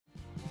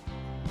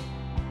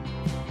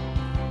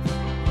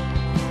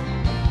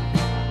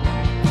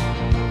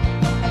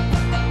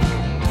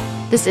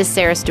This is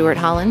Sarah Stewart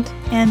Holland.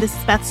 And this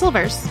is Beth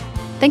Silvers.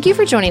 Thank you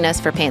for joining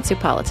us for Pantsuit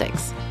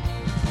Politics.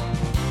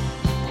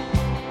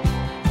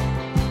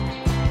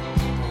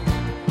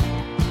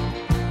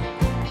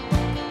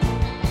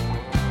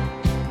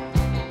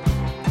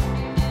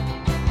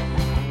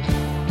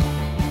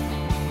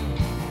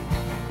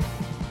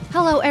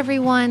 Hello,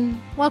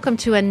 everyone. Welcome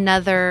to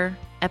another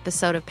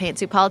episode of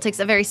Pantsuit Politics,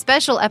 a very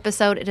special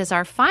episode. It is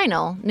our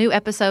final new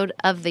episode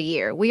of the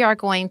year. We are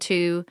going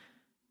to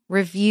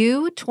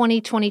review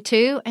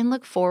 2022 and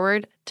look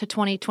forward to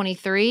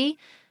 2023.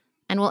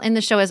 And we'll end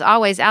the show, as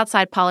always,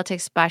 outside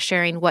politics by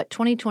sharing what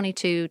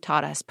 2022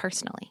 taught us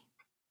personally.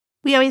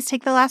 We always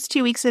take the last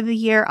 2 weeks of the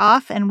year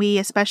off, and we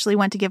especially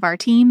want to give our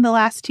team the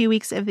last 2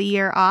 weeks of the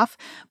year off.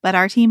 But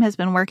our team has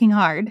been working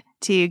hard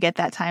to get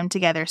that time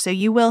together. So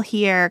you will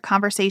hear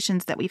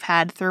conversations that we've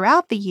had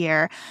throughout the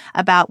year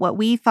about what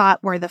we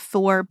thought were the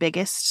 4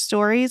 biggest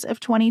stories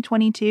of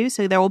 2022.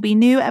 So there will be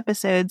new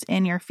episodes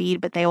in your feed,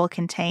 but they will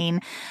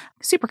contain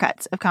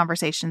supercuts of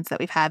conversations that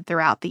we've had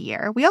throughout the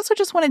year. We also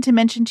just wanted to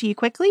mention to you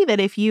quickly that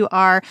if you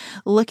are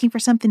looking for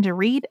something to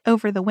read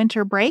over the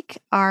winter break,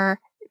 our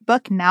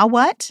book, Now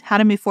What? How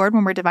to Move Forward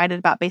When We're Divided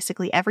About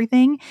Basically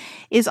Everything,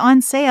 is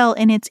on sale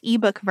in its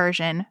ebook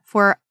version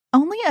for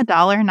only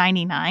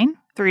 $1.99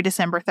 through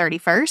December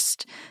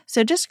 31st.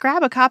 So just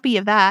grab a copy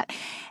of that.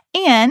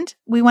 And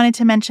we wanted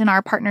to mention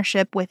our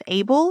partnership with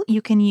Able.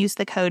 You can use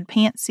the code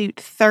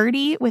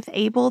Pantsuit30 with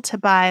Able to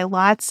buy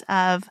lots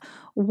of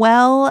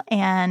well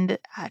and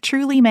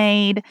truly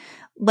made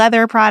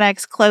leather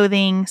products,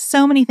 clothing,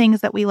 so many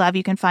things that we love.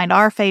 You can find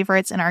our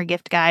favorites in our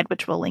gift guide,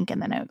 which we'll link in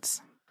the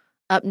notes.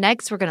 Up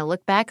next, we're going to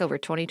look back over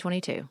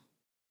 2022.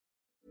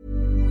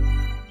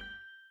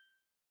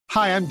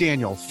 Hi, I'm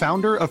Daniel,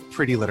 founder of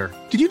Pretty Litter.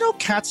 Did you know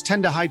cats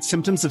tend to hide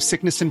symptoms of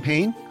sickness and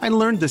pain? I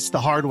learned this the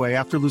hard way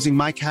after losing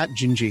my cat,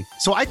 Gingy.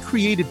 So I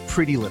created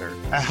Pretty Litter,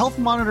 a health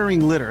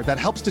monitoring litter that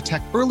helps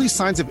detect early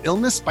signs of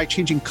illness by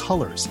changing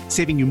colors,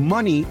 saving you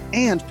money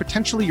and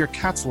potentially your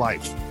cat's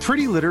life.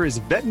 Pretty Litter is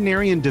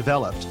veterinarian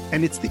developed,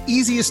 and it's the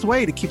easiest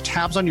way to keep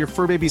tabs on your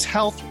fur baby's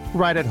health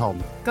right at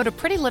home. Go to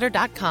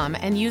prettylitter.com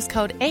and use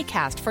code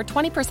ACAST for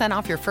 20%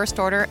 off your first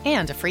order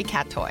and a free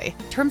cat toy.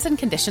 Terms and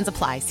conditions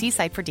apply. See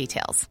site for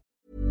details.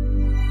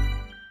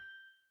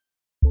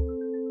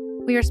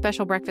 We are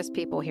special breakfast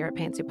people here at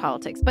Pantsuit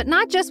Politics, but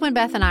not just when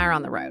Beth and I are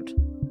on the road.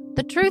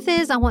 The truth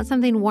is, I want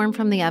something warm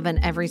from the oven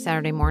every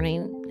Saturday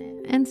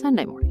morning and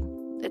Sunday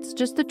morning. It's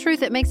just the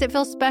truth. It makes it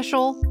feel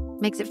special,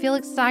 makes it feel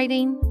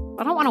exciting.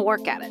 I don't want to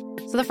work at it.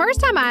 So the first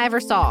time I ever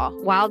saw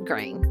Wild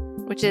Grain,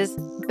 which is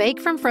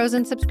bake from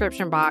frozen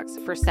subscription box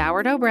for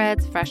sourdough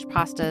breads, fresh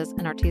pastas,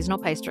 and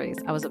artisanal pastries,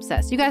 I was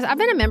obsessed. You guys, I've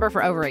been a member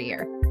for over a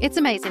year. It's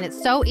amazing. It's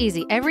so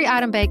easy. Every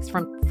item bakes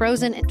from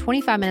frozen in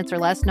 25 minutes or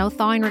less, no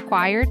thawing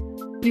required.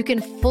 You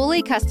can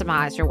fully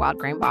customize your Wild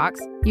Grain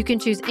box. You can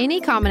choose any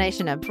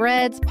combination of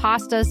breads,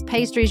 pastas,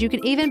 pastries. You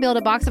can even build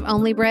a box of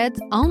only breads,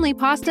 only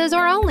pastas,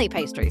 or only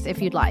pastries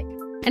if you'd like.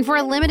 And for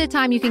a limited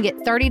time, you can get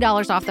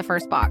 $30 off the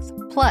first box,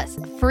 plus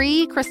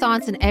free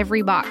croissants in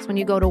every box when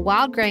you go to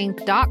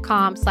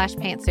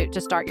wildgrain.com/pantsuit to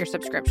start your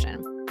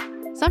subscription.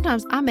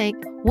 Sometimes I make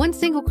one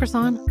single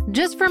croissant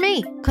just for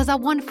me because I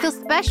want to feel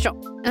special,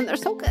 and they're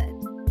so good.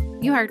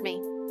 You heard me.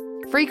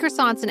 Free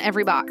croissants in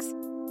every box,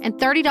 and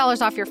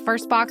 $30 off your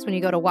first box when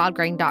you go to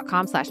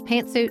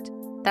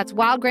wildgrain.com/pantsuit. That's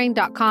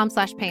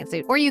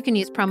wildgrain.com/pantsuit, or you can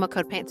use promo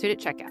code pantsuit at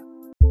checkout.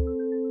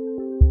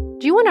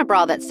 Do you want a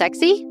bra that's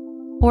sexy?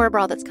 Or a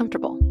bra that's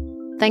comfortable?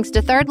 Thanks to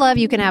Third Love,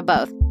 you can have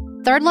both.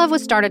 Third Love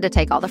was started to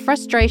take all the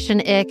frustration,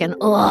 ick, and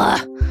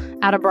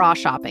out of bra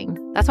shopping.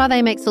 That's why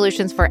they make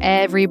solutions for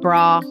every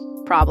bra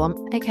problem,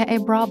 aka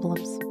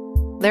problems.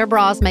 Their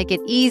bras make it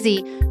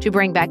easy to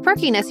bring back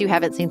perkiness you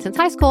haven't seen since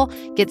high school,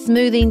 get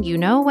smoothing you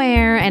know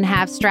where, and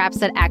have straps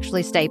that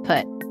actually stay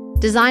put.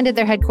 Designed at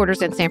their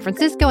headquarters in San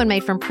Francisco and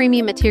made from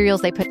premium materials,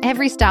 they put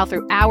every style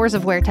through hours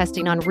of wear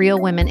testing on real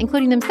women,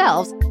 including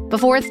themselves,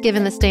 before it's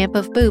given the stamp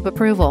of boob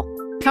approval.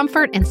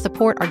 Comfort and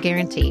support are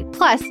guaranteed.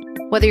 Plus,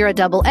 whether you're a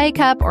double A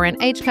cup or an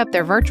H cup,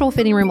 their virtual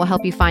fitting room will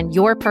help you find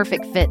your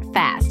perfect fit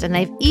fast. And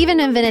they've even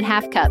invented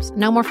half cups.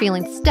 No more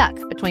feeling stuck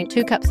between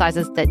 2 cup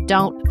sizes that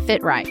don't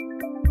fit right.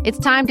 It's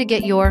time to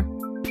get your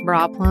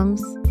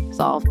problems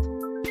solved.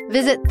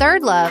 Visit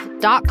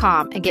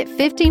thirdlove.com and get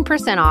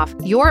 15% off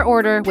your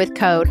order with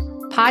code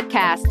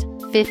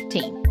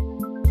podcast15.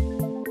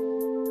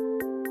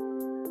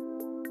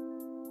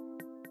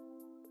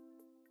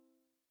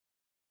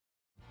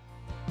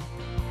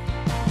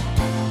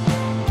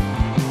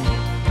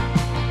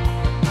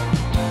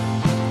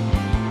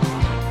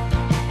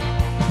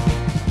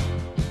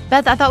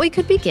 Beth, I thought we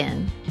could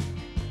begin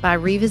by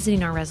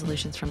revisiting our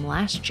resolutions from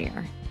last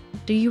year.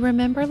 Do you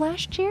remember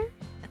last year?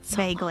 So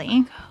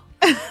vaguely.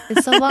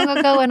 It's so long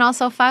ago, and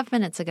also 5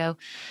 minutes ago.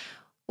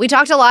 We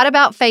talked a lot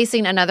about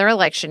facing another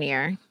election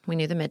year. We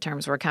knew the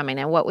midterms were coming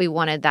and what we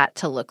wanted that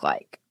to look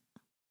like.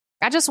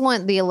 I just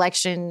want the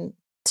election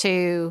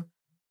to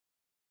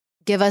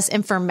give us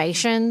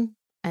information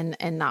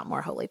and not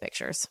more holy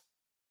pictures.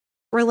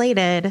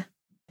 Related,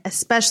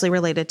 especially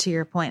related to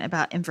your point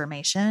about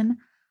information,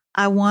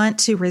 I want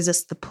to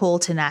resist the pull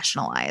to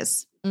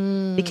nationalize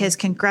because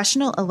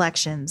congressional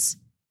elections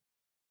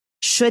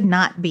should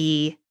not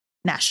be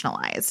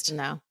nationalized.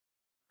 No.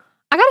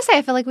 I got to say,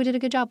 I feel like we did a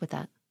good job with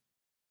that.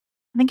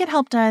 I think it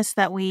helped us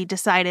that we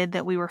decided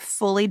that we were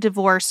fully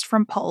divorced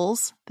from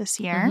polls this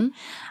year. Mm-hmm.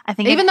 I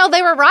think even though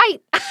they were right.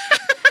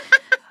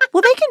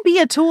 Well, they can be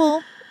a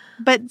tool,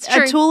 but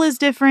a tool is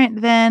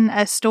different than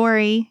a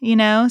story, you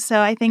know?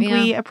 So I think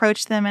we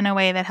approached them in a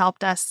way that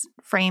helped us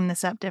frame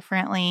this up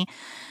differently.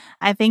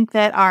 I think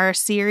that our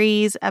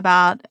series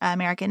about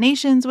American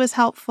nations was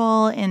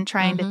helpful in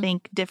trying to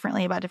think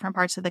differently about different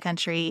parts of the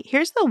country.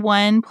 Here's the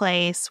one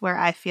place where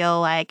I feel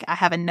like I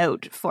have a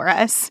note for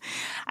us.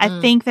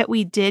 I think that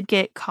we did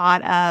get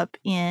caught up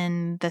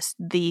in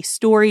the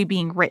story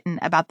being written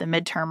about the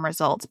midterm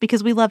results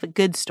because we love a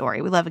good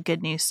story. We love a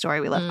good news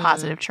story. We love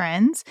positive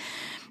trends.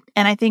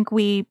 And I think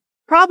we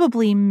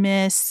probably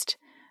missed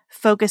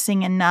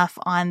focusing enough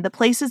on the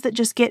places that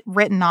just get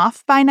written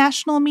off by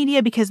national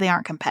media because they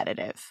aren't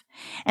competitive.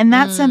 And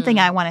that's something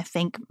I want to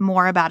think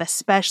more about,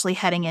 especially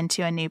heading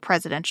into a new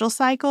presidential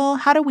cycle.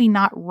 How do we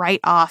not write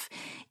off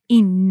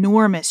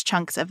enormous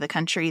chunks of the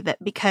country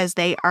that because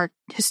they are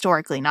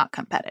historically not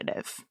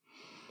competitive?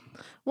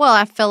 Well,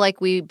 I feel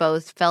like we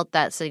both felt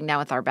that sitting down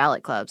with our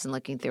ballot clubs and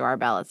looking through our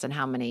ballots and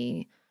how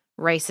many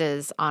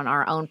races on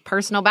our own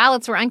personal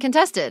ballots were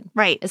uncontested.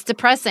 Right. It's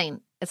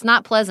depressing. It's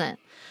not pleasant.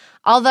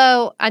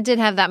 Although I did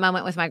have that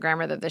moment with my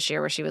grandmother this year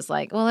where she was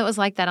like, well, it was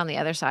like that on the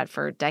other side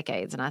for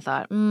decades. And I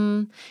thought,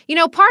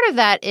 part of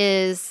that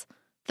is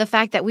the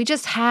fact that we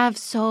just have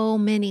so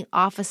many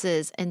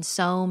offices and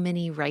so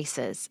many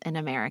races in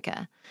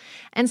America.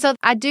 And so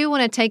I do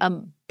want to take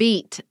a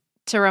beat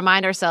to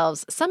remind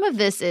ourselves some of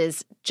this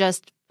is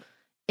just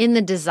in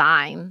the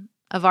design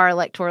of our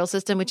electoral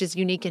system, which is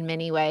unique in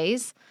many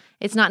ways.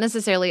 It's not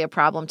necessarily a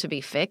problem to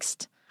be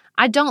fixed.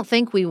 I don't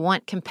think we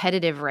want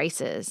competitive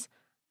races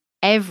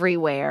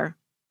everywhere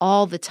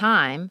all the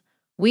time.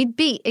 We'd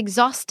be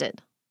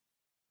exhausted.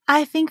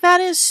 I think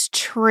that is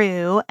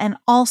true. And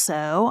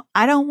also,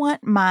 I don't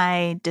want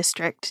my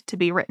district to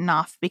be written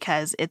off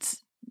because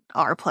it's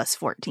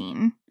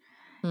R+14.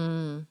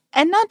 And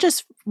not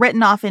just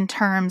written off in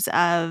terms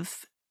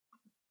of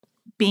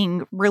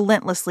being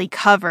relentlessly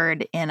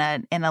covered in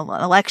an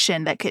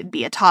election that could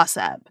be a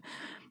toss-up,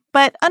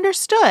 but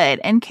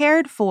understood and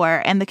cared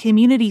for and the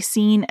community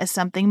seen as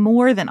something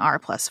more than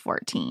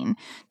R+14.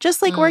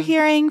 Just like we're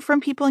hearing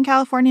from people in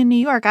California and New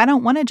York, I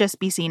don't want to just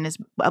be seen as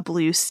a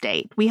blue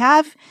state. We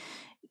have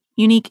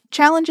unique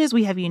challenges.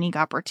 We have unique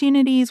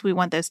opportunities. We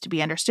want those to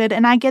be understood.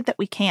 And I get that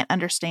we can't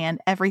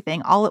understand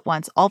everything all at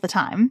once, all the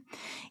time,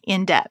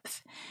 in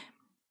depth.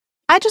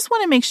 I just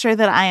want to make sure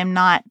that I am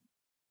not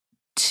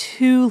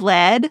too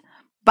led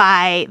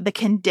by the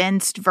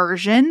condensed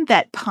version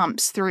that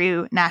pumps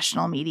through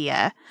national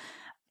media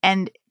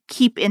and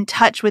keep in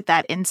touch with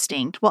that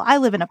instinct. Well, I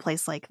live in a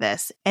place like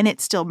this, and it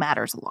still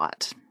matters a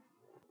lot.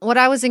 What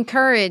I was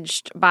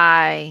encouraged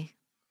by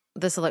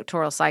this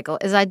electoral cycle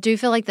is I do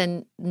feel like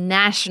the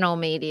national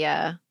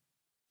media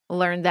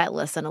learned that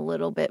lesson a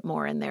little bit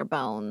more in their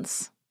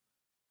bones.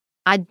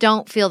 I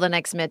don't feel the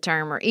next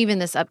midterm or even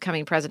this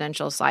upcoming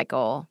presidential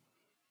cycle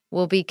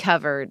will be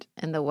covered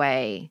in the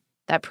way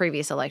that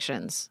previous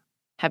elections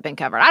have been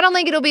covered. I don't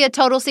think it'll be a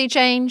total sea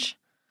change,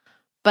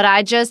 but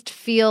I just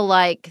feel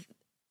like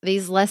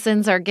these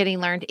lessons are getting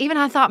learned. Even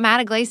I thought Matt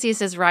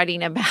Iglesias is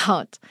writing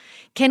about,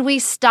 can we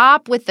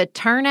stop with the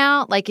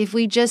turnout? Like if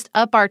we just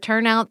up our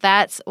turnout,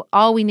 that's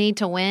all we need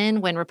to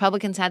win when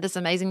Republicans had this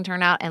amazing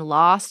turnout and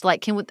lost.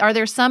 Like, are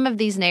there some of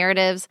these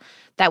narratives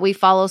that we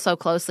follow so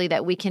closely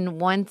that we can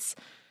once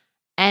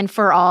and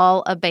for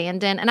all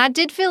abandon? And I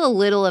did feel a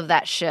little of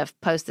that shift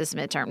post this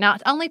midterm. Now,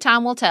 only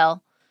time will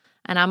tell,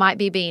 and I might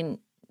be being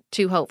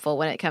too hopeful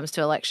when it comes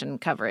to election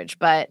coverage.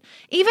 But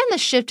even the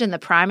shift in the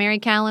primary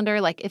calendar,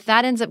 like if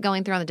that ends up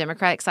going through on the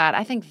Democratic side,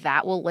 I think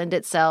that will lend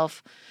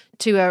itself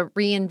to a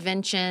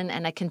reinvention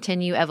and a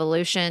continued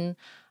evolution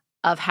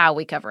of how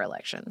we cover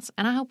elections.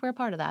 And I hope we're a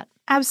part of that.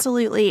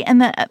 Absolutely.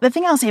 And the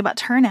thing I'll say about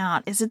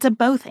turnout is it's a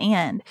both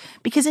and,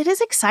 because it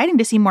is exciting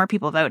to see more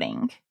people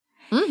voting.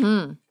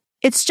 Mm-hmm.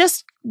 It's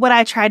just what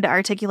I tried to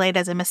articulate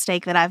as a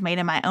mistake that I've made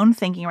in my own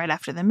thinking right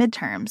after the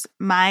midterms.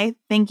 My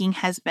thinking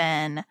has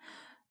been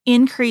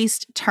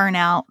increased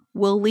turnout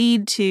will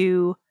lead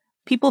to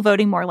people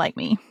voting more like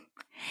me.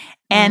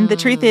 And the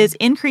truth is,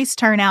 increased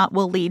turnout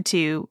will lead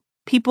to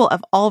people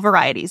of all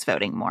varieties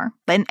voting more.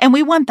 And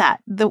we want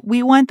that.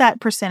 We want that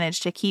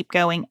percentage to keep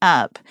going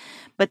up.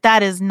 But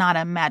that is not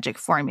a magic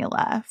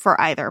formula for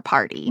either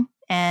party.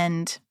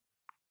 And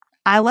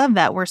I love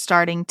that we're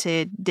starting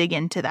to dig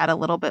into that a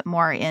little bit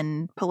more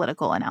in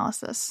political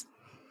analysis.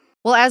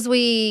 Well, as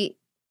we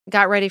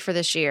got ready for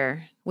this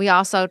year, we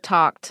also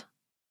talked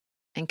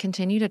and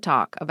continue to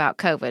talk about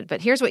COVID.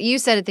 But here's what you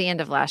said at the end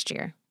of last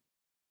year.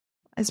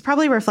 It's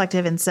probably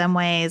reflective in some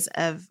ways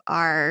of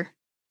our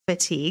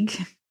fatigue,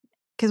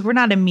 because we're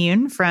not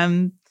immune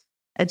from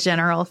a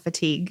general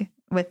fatigue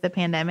with the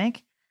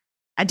pandemic.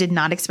 I did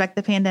not expect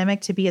the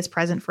pandemic to be as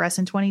present for us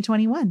in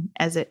 2021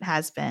 as it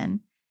has been.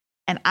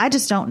 And I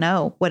just don't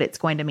know what it's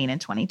going to mean in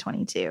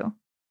 2022.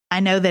 I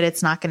know that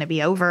it's not going to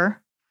be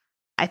over.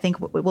 I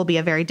think it will be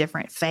a very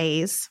different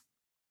phase.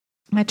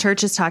 My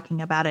church is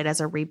talking about it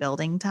as a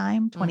rebuilding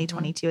time.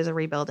 2022 is a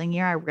rebuilding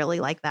year. I really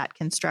like that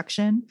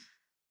construction.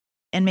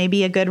 And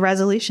maybe a good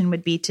resolution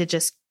would be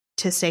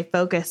to stay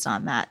focused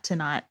on that, to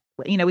not,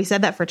 we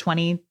said that for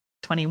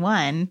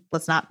 2021.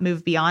 Let's not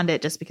move beyond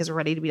it just because we're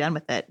ready to be done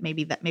with it.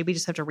 Maybe we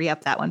just have to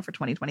re-up that one for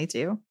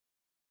 2022.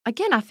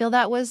 Again, I feel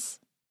that was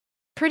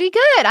pretty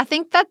good. I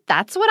think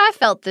that's what I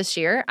felt this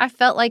year. I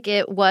felt like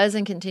it was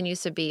and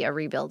continues to be a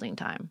rebuilding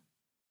time.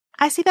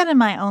 I see that in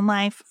my own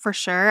life for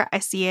sure. I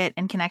see it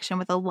in connection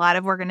with a lot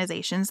of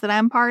organizations that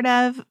I'm part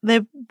of.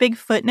 The big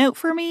footnote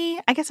for me,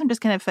 I guess I'm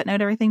just going to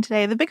footnote everything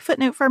today. The big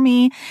footnote for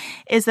me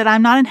is that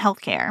I'm not in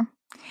healthcare.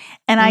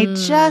 And I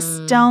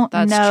just don't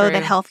know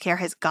that healthcare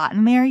has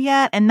gotten there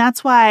yet. And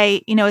that's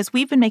why, as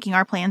we've been making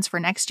our plans for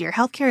next year,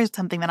 healthcare is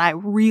something that I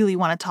really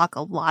want to talk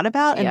a lot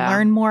about and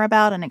learn more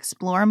about and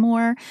explore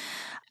more.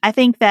 I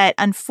think that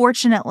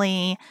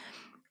unfortunately,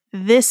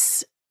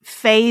 this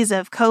phase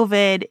of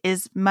COVID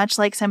is much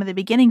like some of the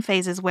beginning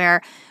phases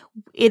where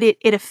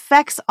it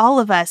affects all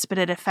of us, but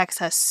it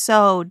affects us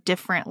so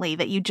differently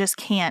that you just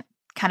can't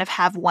kind of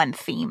have one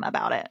theme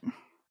about it.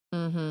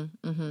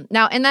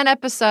 Now, in that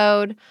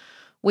episode,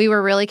 we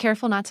were really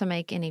careful not to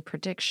make any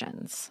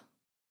predictions.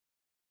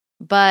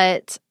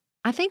 But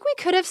I think we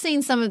could have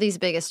seen some of these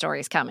biggest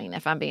stories coming,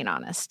 if I'm being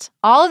honest.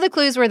 All of the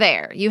clues were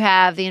there. You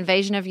have the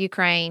invasion of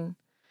Ukraine,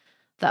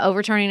 the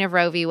overturning of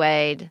Roe v.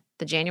 Wade,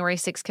 the January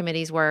 6th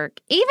committee's work.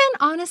 Even,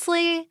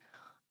 honestly,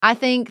 I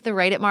think the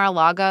raid at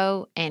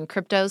Mar-a-Lago and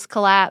crypto's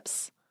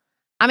collapse.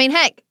 I mean,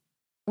 heck,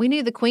 we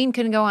knew the queen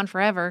couldn't go on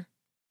forever.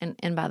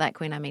 And by that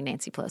queen, I mean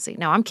Nancy Pelosi.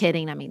 No, I'm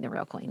kidding. I mean the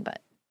real queen,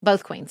 but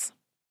both queens.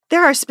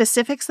 There are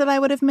specifics that I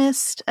would have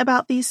missed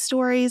about these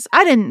stories.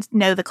 I didn't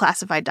know the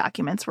classified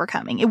documents were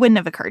coming. It wouldn't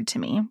have occurred to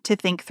me to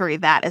think through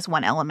that as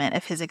one element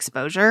of his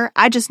exposure.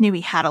 I just knew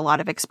he had a lot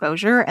of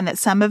exposure and that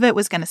some of it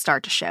was going to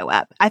start to show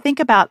up. I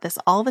think about this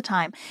all the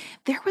time.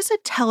 There was a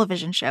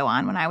television show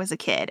on when I was a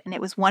kid, and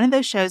it was one of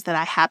those shows that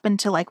I happened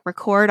to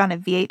record on a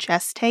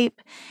VHS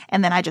tape,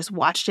 and then I just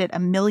watched it a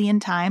million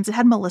times. It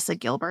had Melissa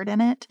Gilbert in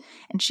it,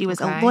 and she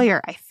was a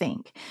lawyer, I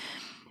think.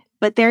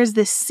 But there's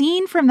this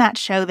scene from that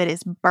show that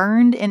is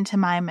burned into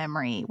my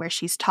memory where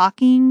she's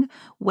talking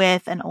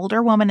with an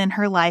older woman in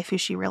her life who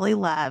she really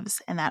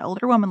loves. And that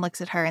older woman looks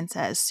at her and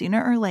says,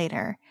 sooner or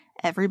later,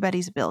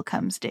 everybody's bill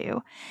comes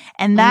due.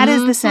 And that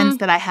is the sense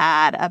that I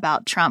had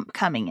about Trump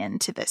coming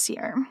into this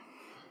year.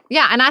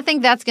 Yeah, and I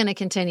think that's going to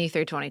continue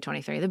through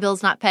 2023. The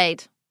bill's not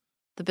paid.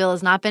 The bill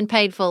has not been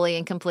paid fully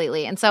and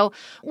completely. And so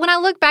when I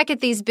look back at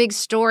these big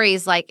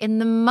stories, in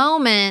the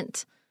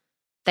moment,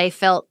 they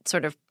felt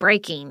sort of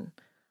breaking.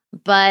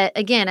 But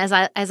again, as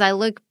I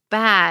look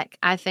back,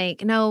 I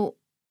think, no,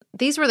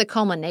 these were the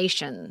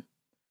culmination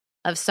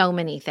of so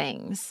many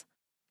things.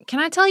 Can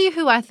I tell you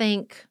who I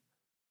think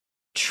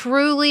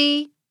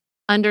truly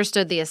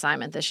understood the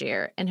assignment this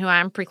year and who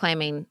I'm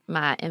proclaiming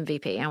my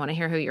MVP? I want to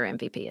hear who your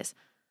MVP is.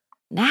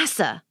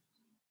 NASA,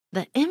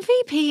 the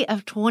MVP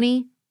of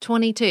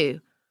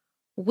 2022.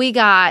 We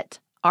got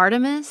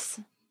Artemis,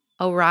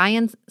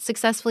 Orion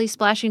successfully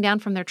splashing down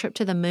from their trip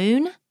to the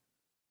moon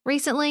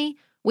recently.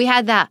 We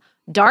had that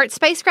DART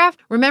spacecraft.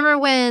 Remember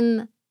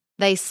when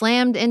they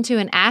slammed into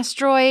an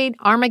asteroid,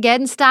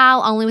 Armageddon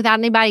style, only without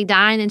anybody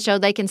dying, and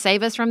showed they can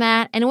save us from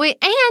that? And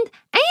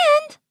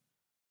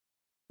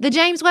the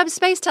James Webb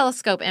Space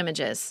Telescope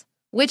images,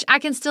 which I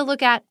can still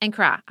look at and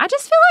cry. I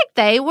just feel like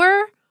they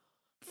were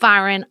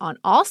firing on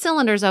all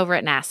cylinders over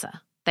at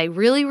NASA. They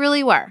really,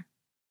 really were.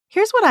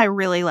 Here's what I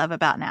really love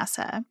about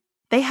NASA.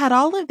 They had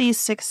all of these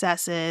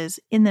successes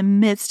in the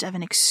midst of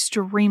an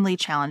extremely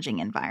challenging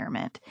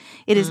environment.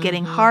 It is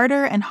getting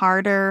harder and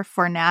harder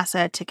for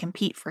NASA to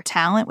compete for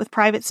talent with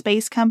private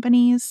space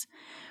companies.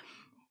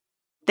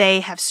 They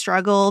have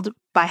struggled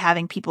by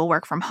having people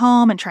work from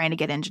home and trying to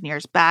get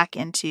engineers back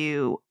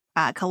into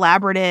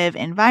collaborative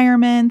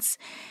environments.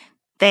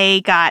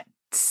 They got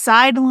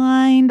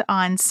sidelined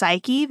on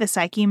Psyche. The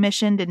Psyche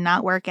mission did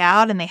not work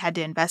out, and they had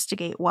to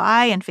investigate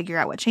why and figure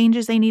out what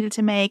changes they needed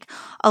to make.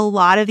 A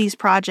lot of these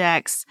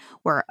projects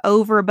were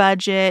over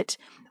budget,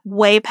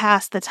 way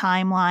past the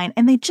timeline,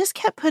 and they just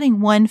kept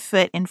putting one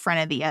foot in front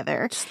of the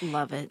other. Just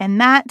love it.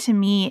 And that, to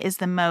me, is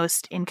the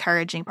most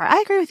encouraging part. I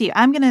agree with you.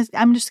 I'm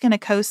just gonna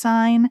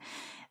co-sign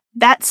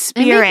that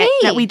spirit MVP.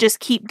 That we just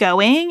keep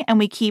going and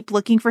we keep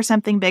looking for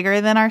something bigger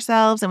than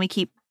ourselves and we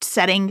keep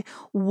setting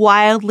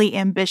wildly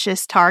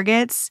ambitious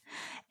targets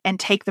and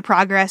take the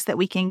progress that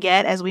we can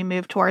get as we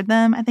move toward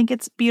them. I think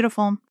it's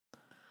beautiful.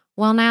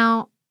 Well,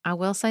 now, I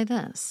will say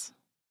this.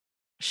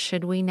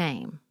 Should we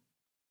name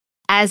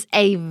as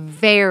a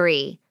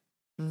very,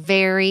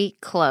 very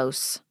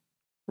close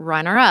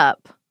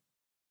runner-up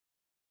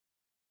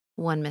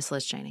one Miss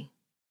Liz Cheney?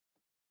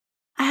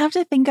 I have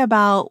to think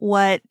about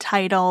what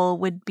title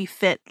would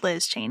befit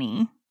Liz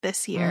Cheney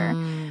this year.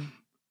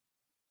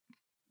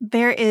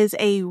 There is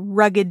a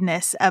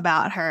ruggedness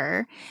about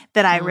her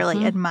that I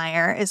really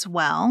admire as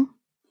well.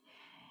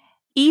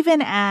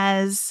 Even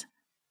as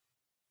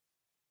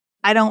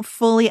I don't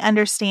fully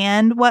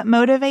understand what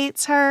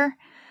motivates her.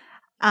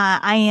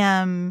 I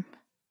am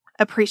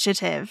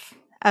appreciative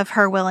of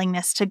her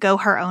willingness to go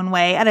her own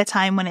way at a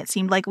time when it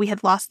seemed like we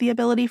had lost the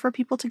ability for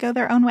people to go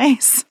their own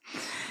ways.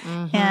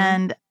 Mm-hmm.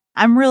 And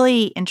I'm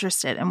really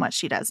interested in what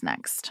she does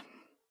next.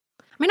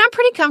 I mean, I'm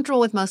pretty comfortable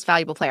with most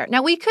valuable player.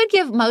 Now, we could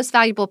give most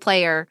valuable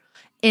player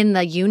in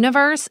the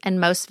universe and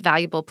most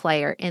valuable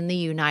player in the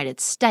United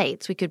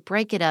States. We could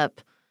break it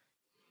up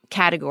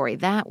category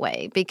that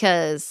way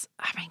because,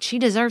 I mean, she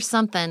deserves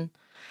something.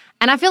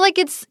 And I feel like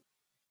it's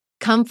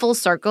come full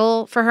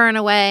circle for her in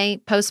a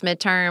way.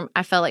 Post-midterm,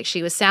 I felt like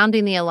she was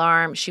sounding the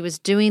alarm. She was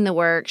doing the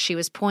work. She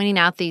was pointing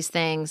out these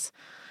things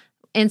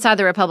inside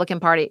the Republican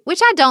Party,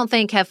 which I don't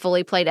think have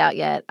fully played out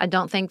yet. I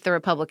don't think the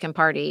Republican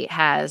Party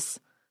has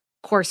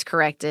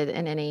course-corrected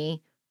in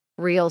any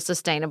real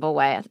sustainable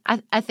way.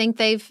 I think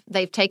they've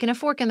taken a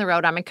fork in the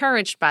road. I'm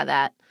encouraged by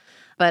that,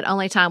 but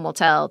only time will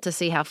tell to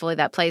see how fully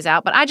that plays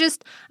out. But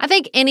I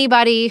think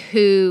anybody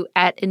who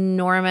at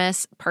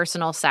enormous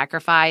personal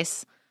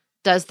sacrifice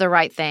does the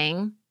right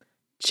thing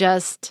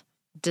just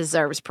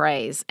deserves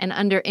praise. And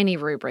under any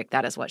rubric,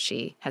 that is what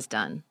she has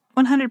done.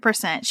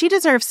 100%. She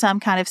deserves some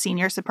kind of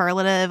senior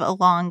superlative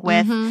along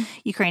with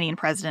Ukrainian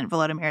President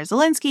Volodymyr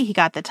Zelensky. He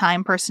got the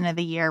Time Person of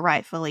the Year,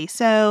 rightfully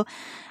so.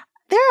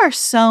 There are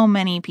so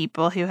many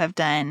people who have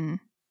done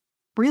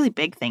really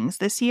big things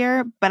this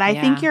year, but I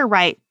think you're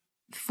right.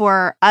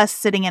 For us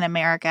sitting in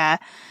America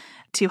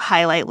to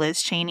highlight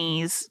Liz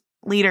Cheney's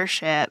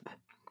leadership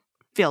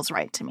feels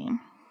right to me.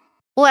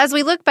 Well, as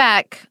we look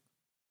back,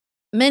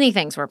 many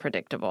things were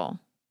predictable,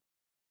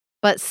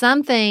 but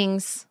some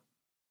things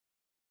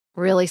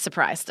really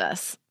surprised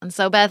us. And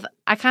so, Beth,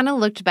 I kind of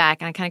looked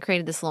back and I kind of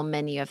created this little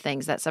menu of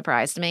things that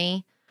surprised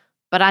me,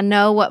 but I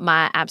know what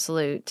my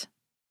absolute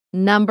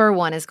number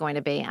one is going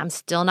to be. I'm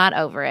still not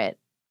over it.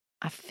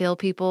 I feel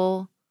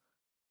people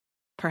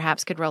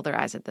perhaps could roll their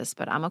eyes at this,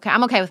 but I'm okay.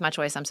 I'm okay with my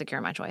choice. I'm secure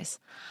in my choice.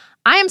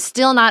 I am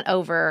still not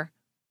over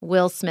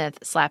Will Smith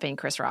slapping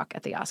Chris Rock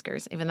at the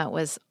Oscars, even though it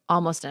was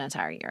almost an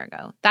entire year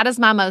ago. That is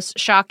my most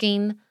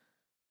shocking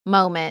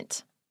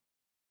moment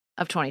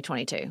of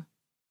 2022.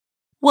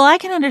 Well, I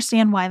can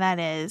understand why that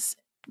is.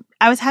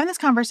 I was having this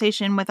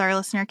conversation with our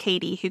listener,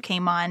 Katie, who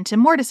came on to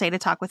More to Say to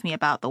talk with me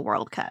about the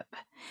World Cup.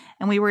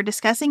 And we were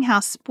discussing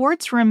how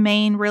sports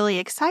remain really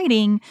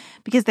exciting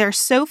because there are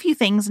so few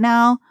things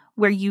now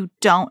where you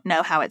don't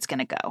know how it's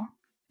going to go.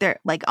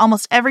 Like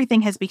almost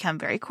everything has become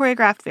very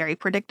choreographed, very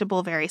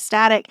predictable, very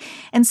static.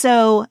 And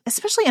so,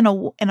 especially in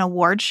an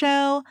award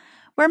show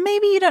where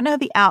maybe you don't know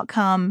the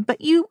outcome,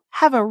 but you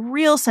have a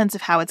real sense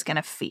of how it's going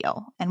to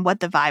feel and what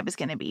the vibe is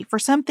going to be, for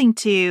something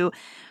to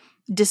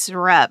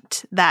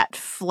disrupt that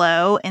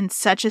flow in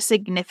such a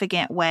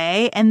significant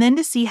way, and then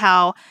to see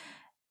how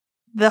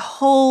the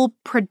whole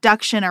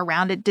production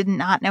around it did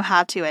not know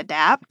how to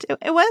adapt,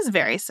 it was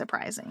very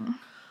surprising.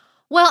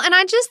 Well, and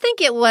I just think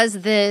it was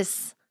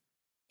this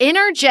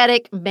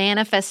energetic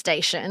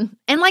manifestation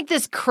and like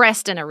this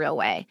crest in a real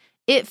way.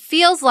 It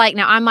feels like,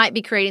 now I might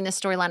be creating this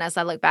storyline as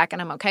I look back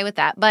and I'm okay with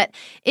that, but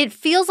it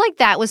feels like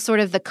that was sort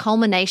of the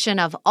culmination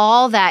of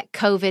all that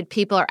COVID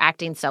people are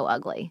acting so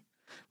ugly.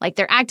 Like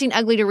they're acting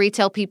ugly to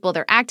retail people,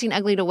 they're acting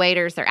ugly to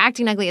waiters, they're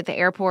acting ugly at the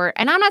airport.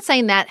 And I'm not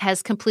saying that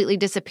has completely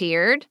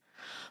disappeared,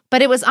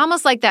 but it was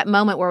almost like that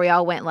moment where we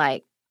all went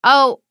like,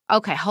 oh,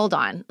 okay, hold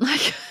on.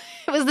 Like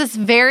it was this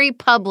very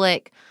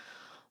public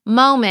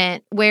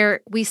moment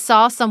where we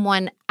saw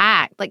someone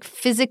act, like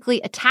physically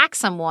attack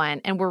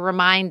someone, and we're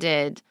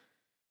reminded,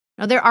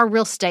 no, there are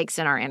real stakes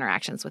in our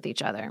interactions with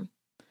each other.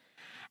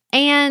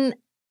 And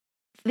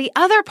the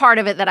other part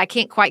of it that I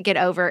can't quite get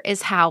over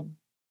is how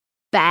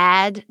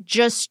bad,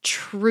 just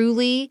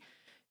truly,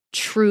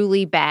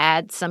 truly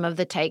bad some of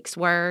the takes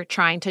were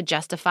trying to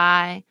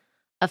justify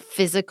a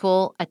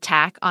physical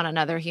attack on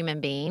another human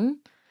being.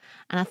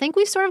 And I think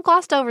we sort of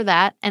glossed over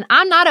that. And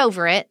I'm not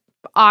over it,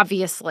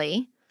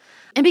 obviously.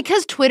 And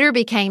because Twitter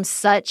became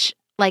such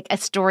like a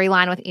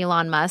storyline with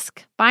Elon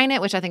Musk buying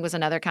it, which I think was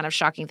another kind of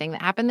shocking thing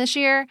that happened this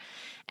year,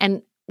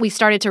 and we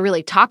started to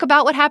really talk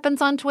about what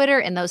happens on Twitter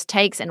and those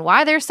takes and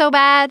why they're so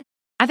bad,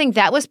 I think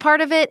that was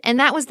part of it. And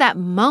that was that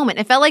moment.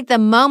 It felt like the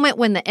moment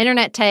when the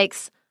internet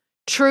takes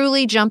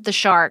truly jumped the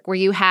shark, where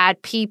you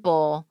had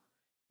people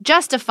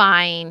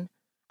justifying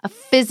a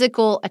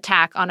physical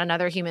attack on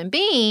another human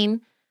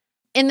being.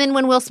 And then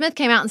when Will Smith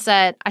came out and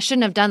said, I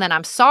shouldn't have done that,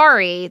 I'm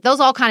sorry,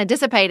 those all kind of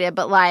dissipated.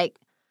 But like,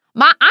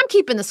 I'm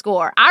keeping the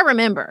score. I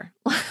remember.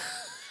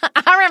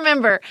 I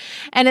remember.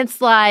 And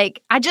it's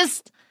like, I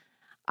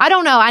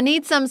don't know. I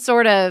need some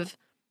sort of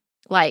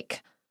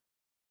like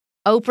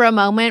Oprah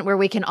moment where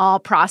we can all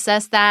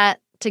process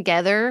that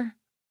together.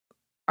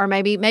 Or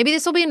maybe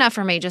this will be enough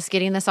for me just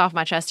getting this off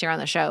my chest here on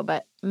the show.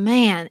 But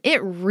man,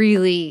 it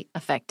really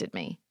affected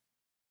me.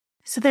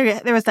 So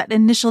there was that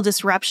initial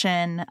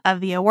disruption of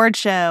the award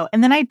show.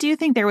 And then I do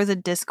think there was a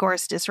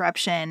discourse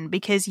disruption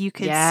because you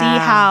could see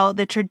how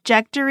the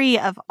trajectory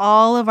of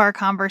all of our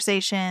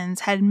conversations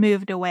had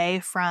moved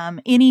away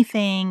from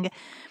anything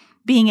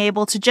being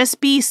able to just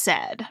be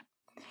said.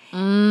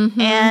 Mm-hmm.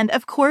 And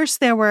of course,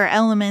 there were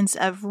elements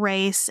of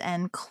race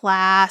and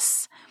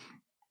class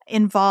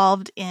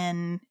involved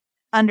in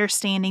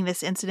understanding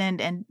this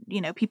incident. And,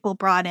 people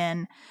brought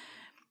in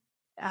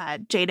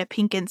Jada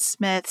Pinkett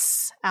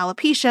Smith's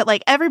alopecia.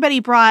 Like, everybody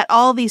brought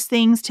all these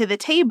things to the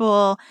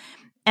table.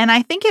 And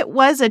I think it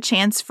was a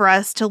chance for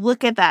us to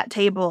look at that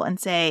table and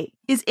say,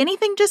 is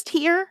anything just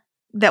here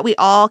that we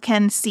all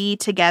can see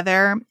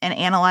together and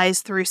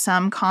analyze through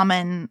some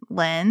common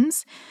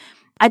lens?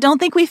 I don't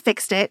think we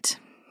fixed it.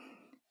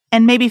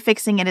 And maybe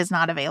fixing it is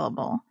not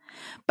available.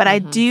 But I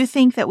do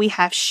think that we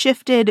have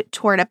shifted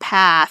toward a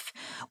path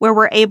where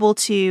we're able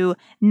to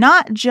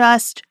not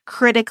just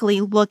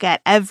critically look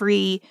at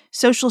every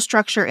social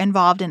structure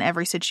involved in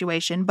every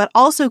situation, but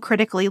also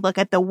critically look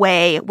at the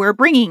way we're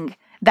bringing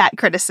that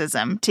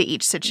criticism to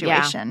each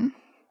situation. Yeah.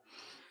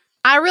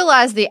 I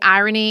realize the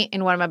irony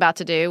in what I'm about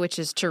to do, which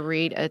is to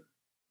read a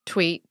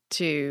tweet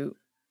to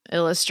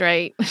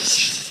illustrate.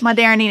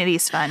 Modernity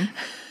is fun.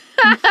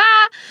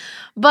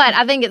 But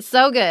I think it's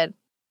so good.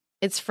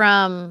 It's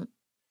from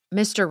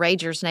Mr.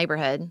 Rager's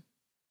Neighborhood.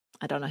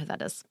 I don't know who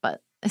that is,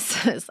 but it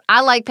says,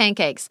 I like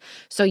pancakes,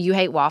 so you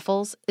hate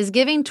waffles, is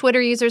giving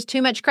Twitter users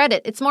too much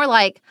credit. It's more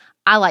like,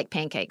 I like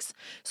pancakes,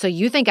 so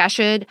you think I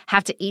should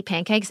have to eat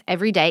pancakes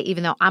every day,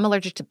 even though I'm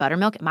allergic to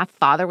buttermilk and my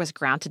father was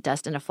ground to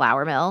dust in a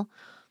flour mill?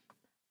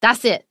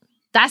 That's it.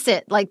 That's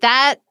it. Like,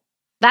 that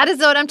is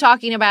what I'm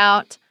talking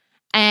about.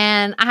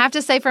 And I have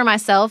to say for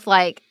myself,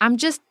 like, I'm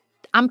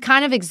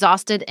kind of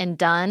exhausted and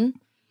done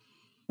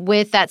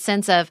with that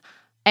sense of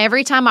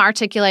every time I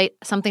articulate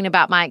something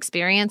about my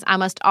experience, I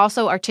must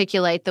also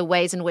articulate the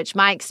ways in which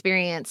my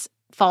experience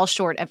falls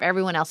short of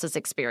everyone else's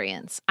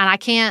experience. And I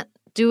can't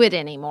do it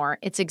anymore.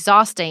 It's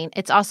exhausting.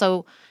 It's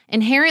also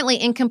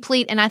inherently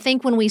incomplete. And I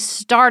think when we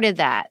started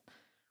that,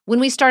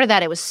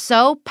 it was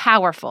so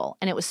powerful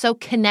and it was so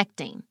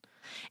connecting.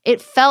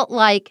 It felt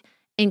like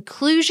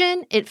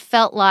inclusion. It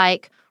felt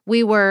like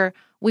we were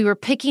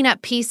picking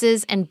up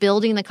pieces and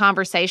building the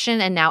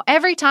conversation. And now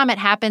every time it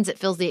happens, it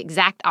feels the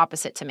exact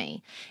opposite to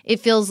me. It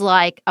feels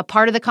like a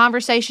part of the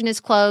conversation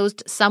is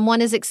closed,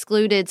 someone is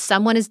excluded,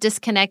 someone is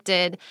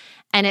disconnected,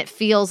 and it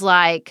feels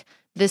like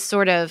this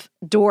sort of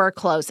door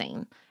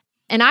closing.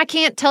 And I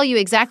can't tell you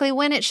exactly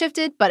when it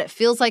shifted, but it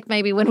feels like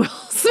maybe when Will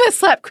Smith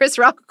slapped Chris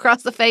Rock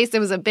across the face, it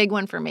was a big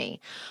one for me,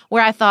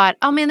 where I thought,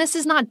 oh man, this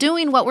is not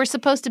doing what we're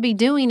supposed to be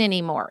doing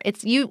anymore.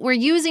 We're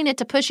using it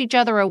to push each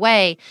other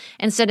away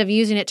instead of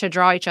using it to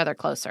draw each other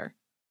closer.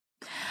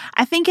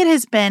 I think it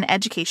has been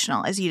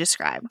educational, as you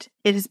described.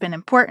 It has been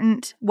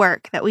important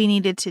work that we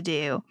needed to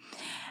do,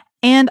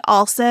 and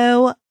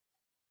also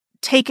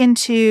taken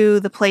to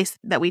the place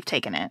that we've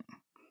taken it.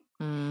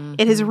 Mm-hmm.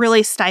 It has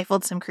really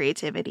stifled some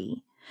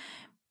creativity.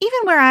 Even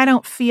where I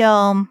don't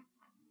feel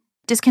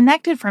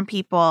disconnected from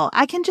people,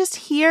 I can just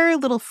hear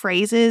little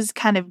phrases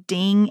kind of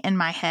ding in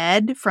my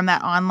head from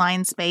that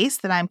online space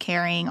that I'm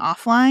carrying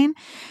offline,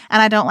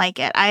 and I don't like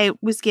it. I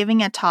was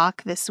giving a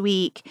talk this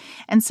week,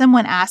 and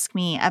someone asked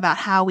me about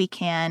how we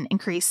can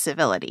increase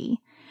civility.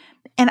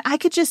 And I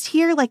could just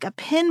hear like a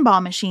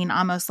pinball machine,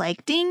 almost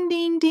like ding,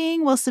 ding,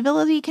 ding. Well,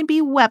 civility can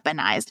be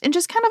weaponized, and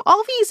just kind of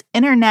all these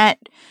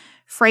internet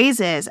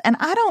phrases. And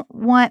I don't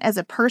want, as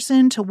a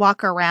person, to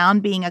walk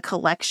around being a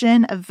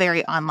collection of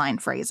very online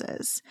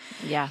phrases.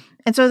 Yeah.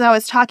 And so as I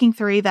was talking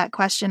through that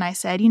question, I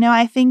said,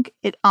 I think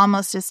it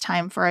almost is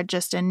time for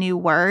just a new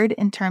word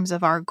in terms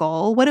of our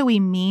goal. What do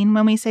we mean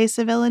when we say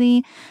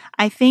civility?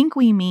 I think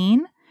we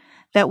mean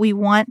that we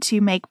want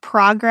to make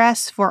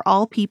progress for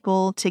all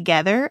people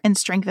together and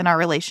strengthen our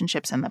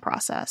relationships in the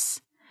process.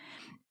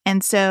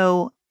 And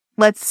so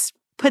let's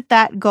put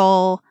that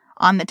goal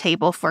on the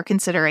table for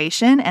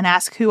consideration and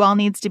ask who all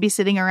needs to be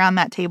sitting around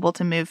that table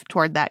to move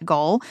toward that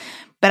goal.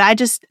 But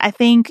I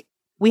think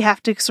we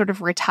have to sort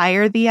of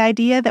retire the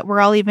idea that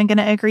we're all even going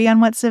to agree on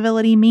what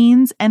civility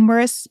means. And we're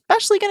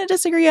especially going to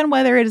disagree on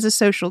whether it is a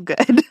social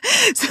good.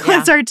 So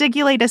let's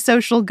articulate a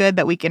social good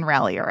that we can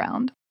rally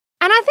around.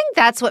 And I think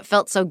that's what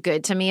felt so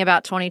good to me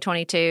about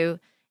 2022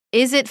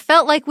 is it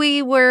felt like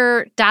we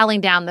were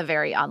dialing down the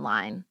very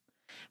online.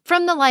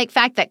 From the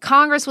fact that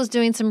Congress was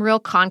doing some real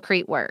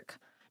concrete work.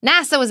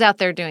 NASA was out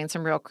there doing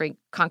some real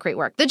concrete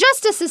work. The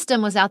justice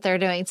system was out there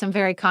doing some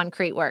very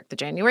concrete work. The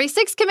January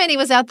 6th committee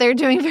was out there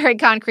doing very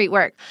concrete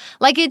work.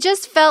 It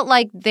just felt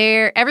like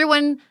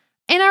everyone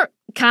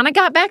kind of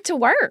got back to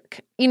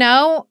work.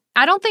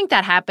 I don't think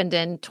that happened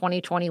in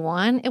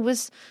 2021.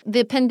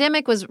 The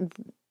pandemic was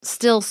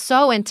still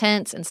so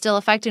intense and still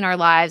affecting our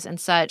lives in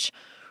such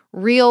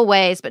real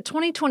ways. But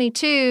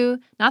 2022,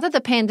 not that the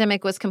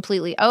pandemic was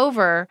completely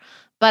over,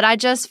 but I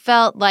just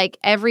felt like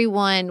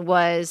everyone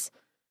was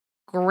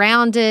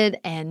grounded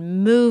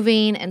and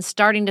moving and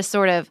starting to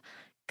sort of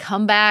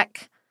come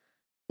back,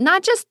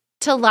 not just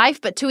to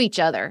life, but to each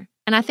other.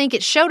 And I think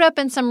it showed up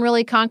in some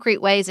really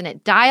concrete ways, and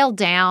it dialed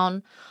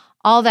down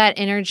all that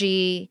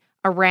energy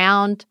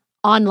around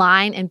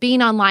online and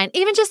being online,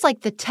 even just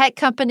the tech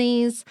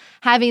companies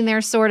having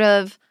their sort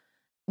of,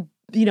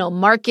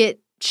 market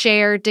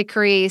share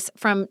decrease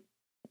from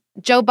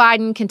Joe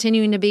Biden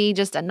continuing to be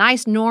just a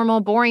nice, normal,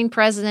 boring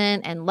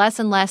president, and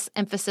less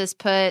emphasis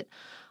put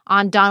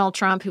on Donald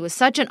Trump, who was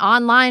such an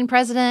online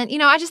president.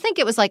 I just think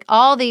it was like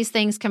all these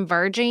things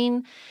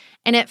converging,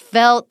 and it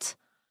felt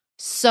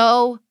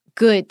so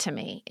good to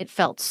me. It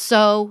felt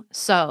so,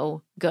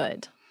 so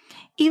good.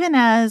 Even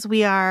as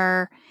we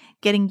are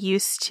getting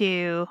used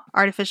to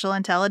artificial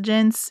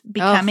intelligence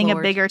becoming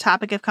a bigger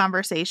topic of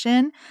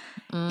conversation,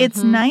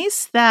 it's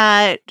nice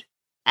that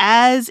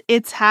as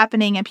it's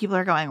happening and people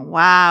are going,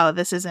 wow,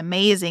 this is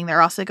amazing,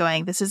 they're also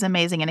going, this is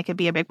amazing, and it could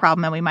be a big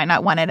problem and we might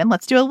not want it. And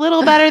let's do a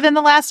little better than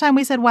the last time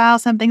we said, wow,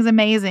 something's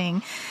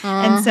amazing.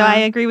 And so I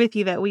agree with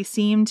you that we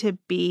seem to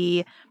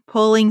be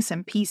pulling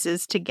some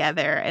pieces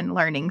together and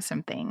learning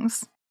some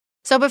things.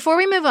 So before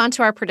we move on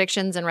to our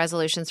predictions and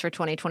resolutions for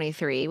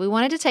 2023, we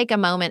wanted to take a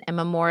moment and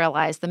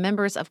memorialize the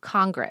members of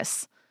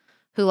Congress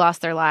who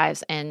lost their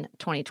lives in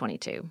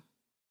 2022.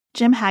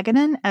 Jim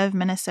Hagedorn of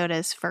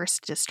Minnesota's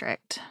 1st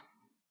District.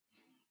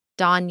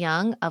 Don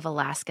Young of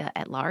Alaska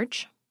at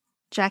Large.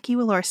 Jackie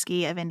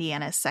Walorski of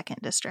Indiana's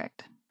 2nd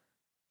District.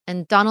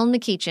 And Donald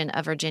McEachin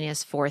of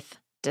Virginia's 4th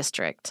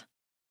District.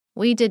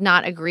 We did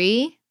not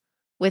agree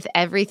with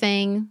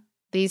everything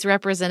these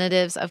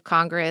representatives of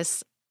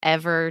Congress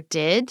ever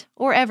did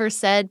or ever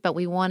said, but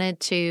we wanted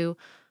to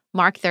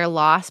mark their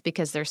loss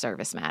because their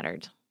service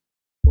mattered.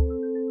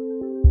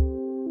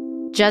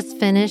 Just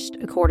finished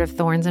A Court of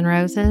Thorns and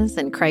Roses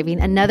and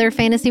craving another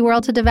fantasy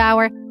world to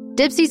devour?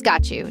 Dipsy's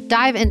got you.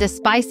 Dive into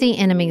spicy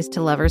enemies to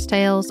lovers'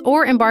 tales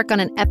or embark on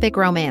an epic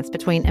romance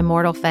between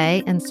immortal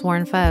fae and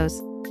sworn foes.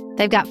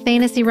 They've got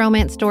fantasy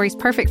romance stories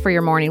perfect for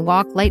your morning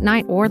walk, late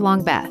night, or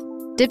long bath.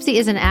 Dipsy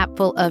is an app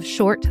full of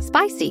short,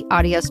 spicy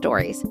audio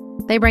stories.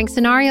 They bring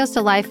scenarios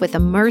to life with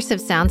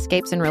immersive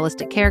soundscapes and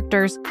realistic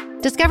characters.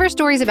 Discover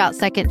stories about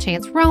second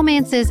chance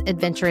romances,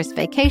 adventurous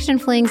vacation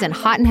flings, and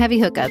hot and heavy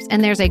hookups.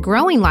 And there's a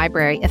growing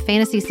library of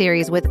fantasy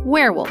series with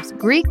werewolves,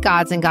 Greek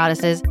gods and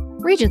goddesses,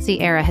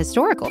 Regency-era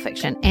historical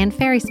fiction, and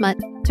fairy smut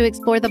to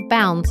explore the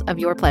bounds of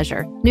your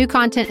pleasure. New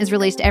content is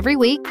released every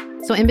week,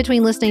 so in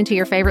between listening to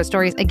your favorite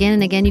stories again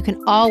and again, you can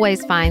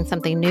always find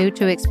something new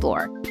to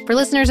explore. For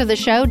listeners of the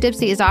show,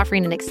 Dipsy is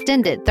offering an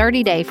extended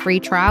 30-day free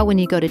trial when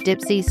you go to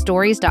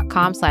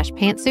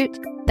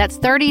dipsystories.com/pantsuit. That's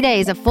 30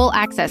 days of full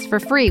access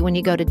for free when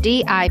you go to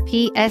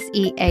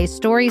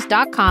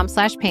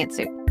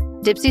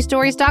dipseastories.com/pantsuit.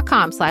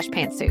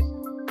 dipsystories.com/pantsuit.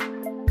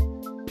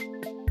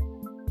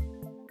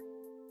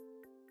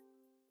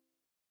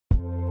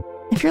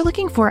 If you're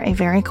looking for a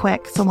very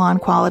quick salon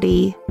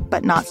quality,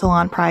 but not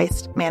salon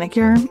priced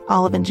manicure,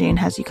 Olive & June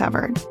has you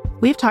covered.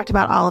 We've talked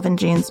about Olive &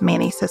 June's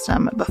Mani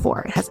system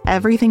before. It has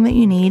everything that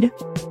you need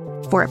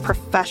for a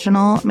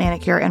professional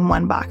manicure in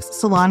one box.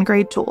 Salon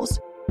grade tools,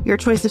 your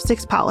choice of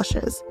 6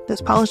 polishes.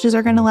 Those polishes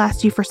are going to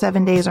last you for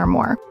 7 days or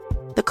more.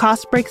 The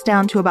cost breaks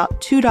down to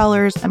about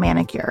 $2 a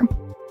manicure.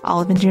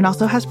 Olive & June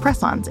also has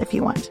press-ons if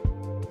you want.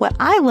 What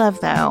I love,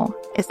 though,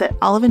 is that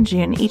Olive &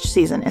 June each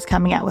season is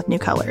coming out with new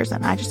colors,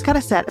 and I just got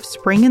a set of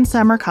spring and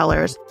summer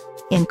colors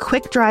in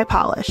quick dry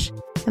polish.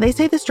 And they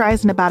say this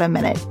dries in about a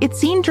minute. It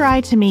seemed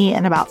dry to me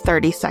in about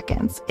 30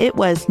 seconds. It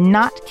was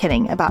not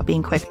kidding about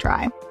being quick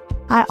dry.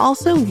 I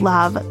also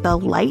love the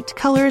light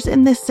colors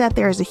in this set.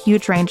 There is a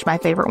huge range. My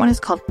favorite one is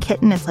called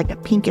Kitten. It's like a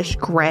pinkish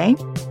gray.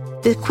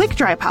 The quick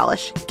dry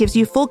polish gives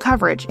you full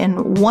coverage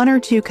in 1 or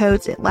 2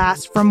 coats. It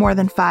lasts for more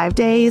than 5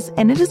 days,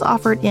 and it is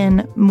offered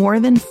in more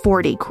than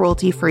 40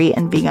 cruelty-free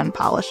and vegan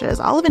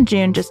polishes. Olive &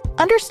 June just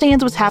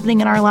understands what's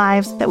happening in our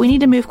lives, that we need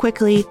to move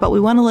quickly, but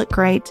we want to look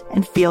great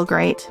and feel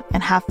great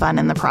and have fun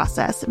in the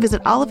process.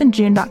 Visit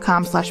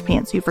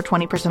oliveandjune.com/pantsuit for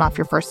 20% off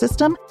your first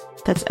system.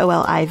 That's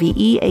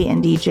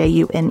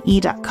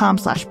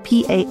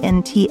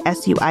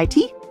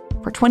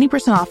oliveandjune.com/pantsuit for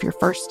 20% off your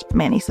first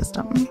Mani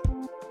system.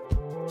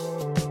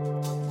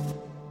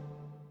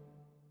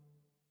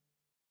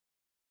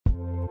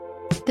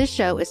 This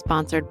show is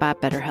sponsored by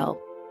BetterHelp.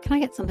 Can I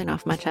get something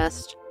off my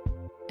chest?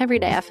 Every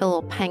day I feel a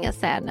little pang of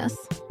sadness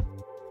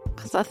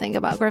because I think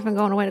about Griffin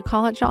going away to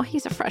college. Y'all,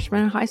 he's a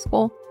freshman in high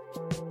school.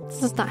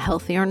 This is not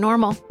healthy or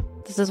normal.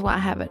 This is why I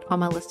have it on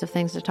my list of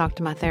things to talk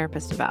to my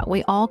therapist about.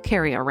 We all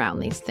carry around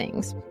these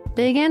things,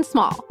 big and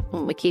small.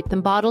 When we keep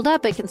them bottled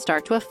up, it can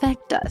start to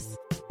affect us.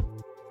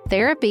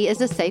 Therapy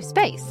is a safe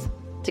space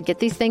to get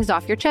these things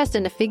off your chest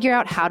and to figure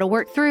out how to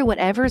work through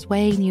whatever's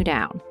weighing you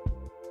down.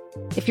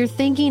 If you're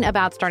thinking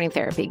about starting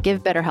therapy,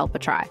 give BetterHelp a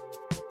try.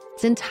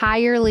 It's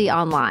entirely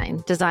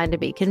online, designed to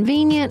be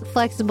convenient,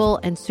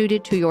 flexible, and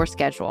suited to your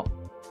schedule.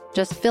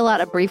 Just fill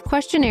out a brief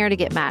questionnaire to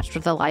get matched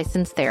with a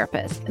licensed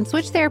therapist and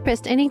switch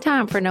therapists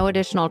anytime for no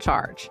additional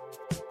charge.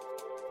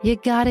 You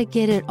gotta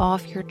get it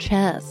off your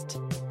chest.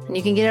 And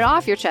you can get it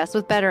off your chest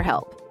with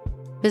BetterHelp.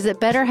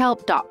 Visit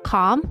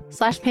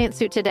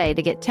betterhelp.com/pantsuit today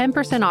to get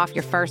 10% off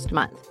your first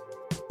month.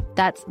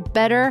 That's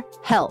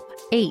BetterHelp,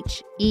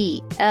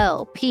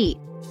 HELP.com/pantsuit.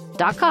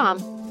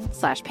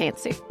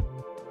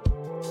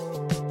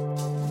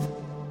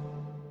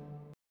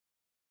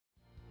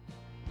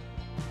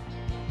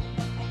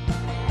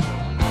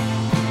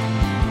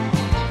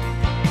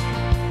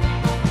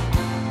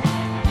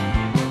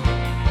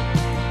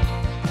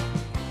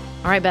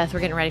 All right, Beth, we're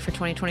getting ready for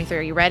 2023.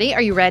 Are you ready?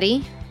 Are you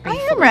ready? I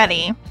am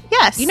ready.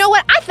 Yes. You know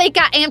what? I think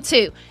I am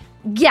too.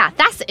 Yeah,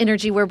 that's the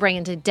energy we're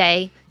bringing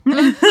today.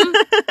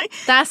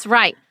 That's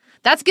right.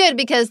 That's good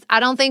because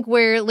I don't think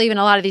we're leaving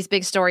a lot of these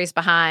big stories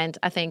behind.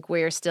 I think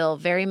we're still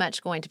very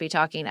much going to be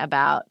talking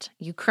about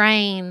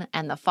Ukraine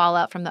and the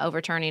fallout from the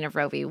overturning of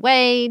Roe v.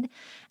 Wade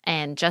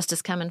and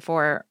justice coming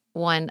for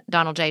one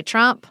Donald J.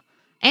 Trump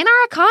and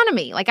our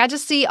economy. Like, I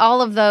just see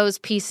all of those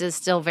pieces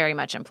still very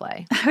much in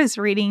play. I was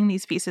reading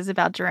these pieces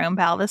about Jerome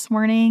Powell this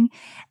morning,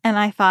 and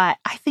I thought,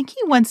 I think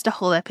he wants to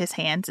hold up his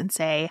hands and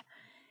say,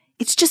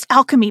 it's just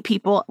alchemy,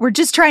 people. We're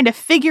just trying to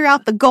figure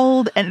out the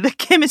gold and the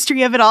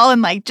chemistry of it all,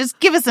 and like, just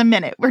give us a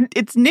minute.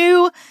 It's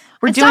new.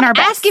 We're doing our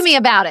best. Stop asking me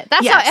about it.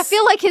 That's how I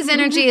feel like his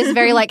energy is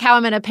very like how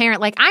I'm in a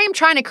parent. Like, I am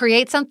trying to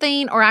create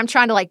something, or I'm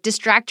trying to like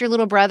distract your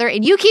little brother,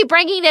 and you keep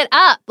bringing it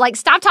up. Like,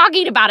 stop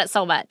talking about it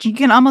so much. You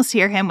can almost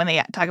hear him when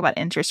they talk about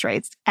interest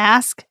rates.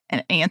 Ask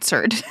and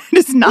answered.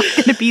 It's not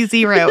going to be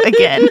zero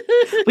again.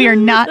 We are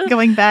not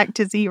going back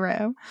to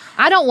zero.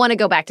 I don't want to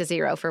go back to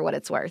zero for what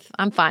it's worth.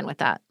 I'm fine with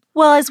that.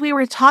 Well, as we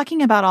were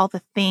talking about all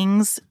the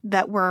things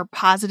that were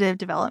positive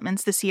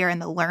developments this year and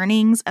the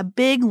learnings, a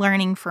big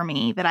learning for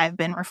me that I've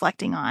been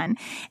reflecting on,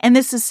 and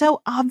this is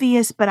so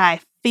obvious, but I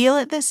feel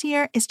it this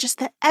year, is just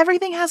that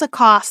everything has a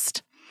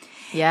cost.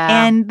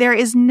 Yeah. And there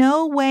is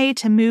no way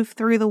to move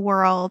through the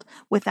world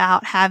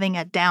without having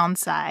a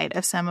downside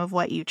of some of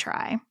what you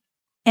try.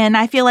 And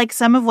I feel like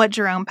some of what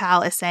Jerome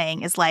Powell is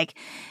saying is like,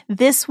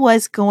 this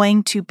was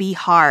going to be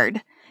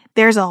hard.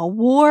 There's a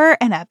war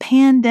and a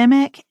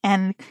pandemic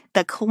and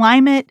the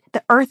climate,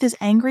 the earth is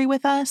angry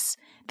with us.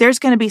 There's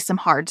going to be some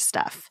hard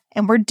stuff,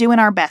 and we're doing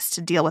our best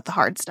to deal with the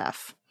hard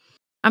stuff.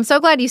 I'm so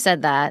glad you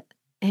said that.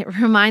 It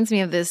reminds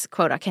me of this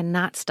quote I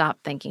cannot stop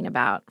thinking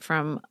about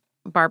from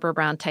Barbara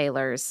Brown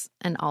Taylor's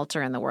An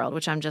Altar in the World,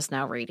 which I'm just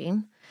now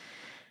reading.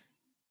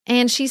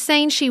 And she's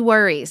saying she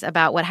worries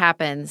about what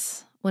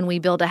happens when we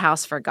build a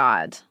house for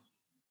God.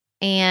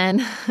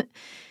 And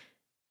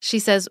she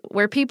says,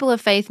 where people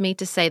of faith meet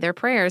to say their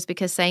prayers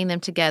because saying them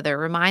together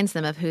reminds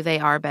them of who they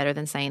are better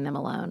than saying them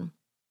alone.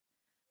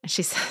 And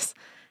she says,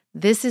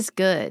 this is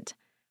good,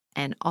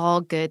 and all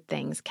good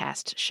things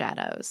cast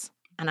shadows.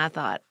 And I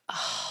thought,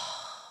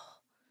 oh,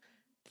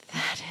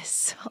 that is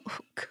so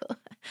good.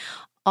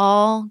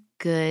 All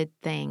good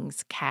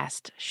things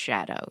cast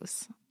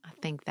shadows. I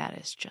think that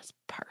is just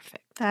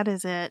perfect. That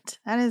is it.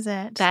 That is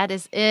it. That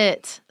is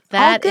it.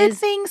 All good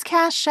things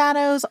cast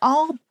shadows.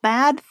 All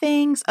bad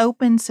things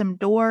open some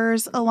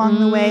doors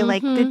along the way.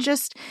 Like,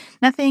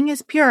 nothing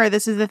is pure.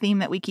 This is the theme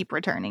that we keep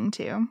returning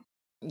to.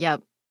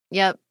 Yep.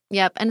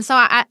 And so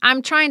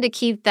I'm trying to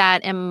keep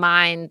that in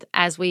mind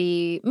as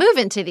we move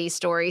into these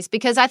stories,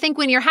 because I think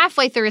when you're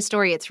halfway through a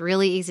story, it's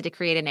really easy to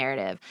create a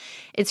narrative.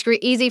 It's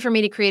easy for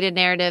me to create a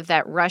narrative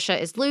that Russia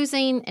is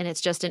losing and it's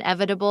just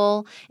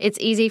inevitable. It's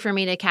easy for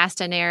me to cast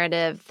a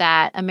narrative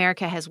that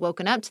America has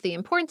woken up to the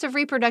importance of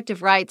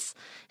reproductive rights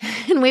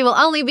and we will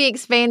only be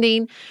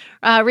expanding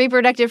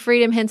reproductive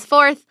freedom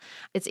henceforth.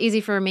 It's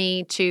easy for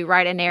me to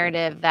write a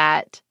narrative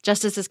that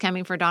justice is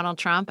coming for Donald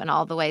Trump in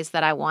all the ways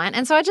that I want.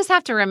 And so I just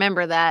have to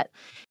remember that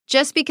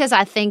just because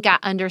I think I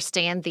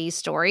understand these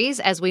stories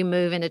as we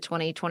move into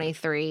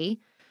 2023,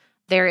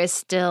 there is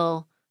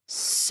still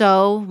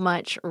so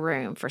much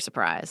room for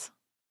surprise.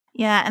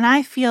 Yeah, and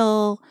I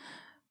feel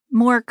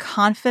more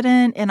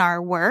confident in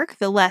our work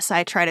the less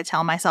I try to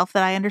tell myself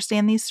that I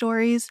understand these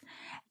stories.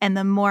 And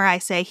the more I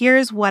say,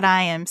 here's what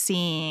I am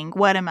seeing,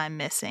 what am I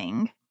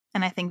missing?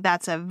 And I think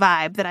that's a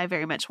vibe that I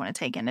very much want to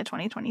take into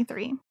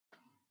 2023.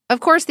 Of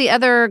course, the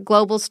other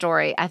global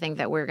story I think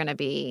that we're going to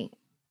be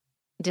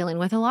dealing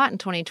with a lot in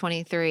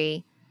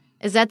 2023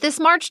 is that this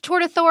march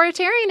toward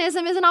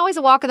authoritarianism isn't always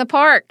a walk in the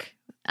park.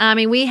 I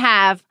mean, we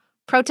have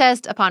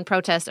protest upon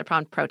protest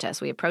upon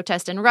protest. We have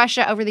protest in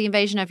Russia over the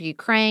invasion of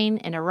Ukraine,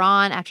 in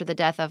Iran after the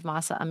death of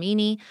Mahsa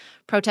Amini,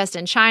 protest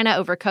in China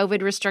over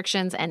COVID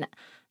restrictions, and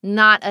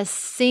not a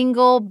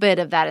single bit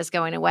of that is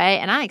going away.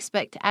 And I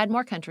expect to add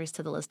more countries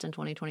to the list in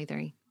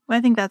 2023. Well,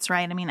 I think that's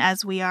right. I mean,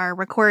 as we are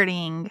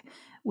recording,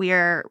 we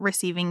are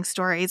receiving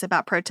stories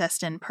about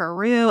protests in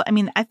Peru. I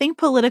mean, I think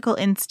political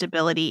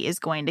instability is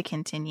going to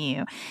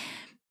continue.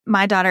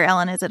 My daughter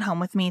Ellen is at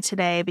home with me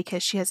today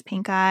because she has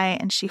pink eye,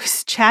 and she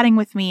was chatting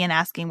with me and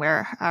asking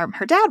where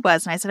her dad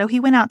was. And I said, oh, he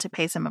went out to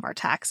pay some of our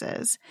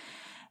taxes.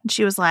 And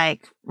she was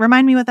like,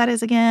 remind me what that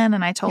is again.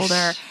 And I told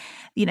her,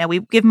 you know,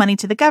 we give money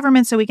to the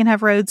government so we can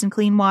have roads and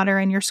clean water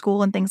in your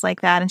school and things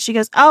like that. And she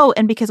goes, oh,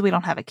 and because we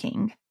don't have a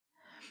king.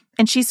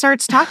 And she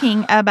starts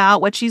talking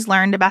about what she's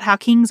learned about how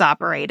kings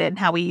operated and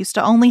how we used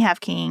to only have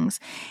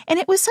kings. And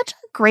it was such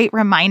a great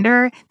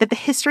reminder that the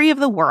history of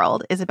the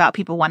world is about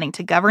people wanting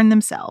to govern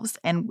themselves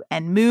and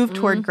move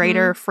toward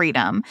greater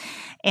freedom.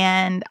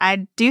 And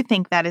I do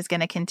think that is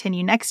going to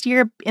continue next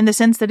year in the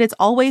sense that it's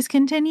always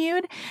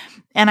continued.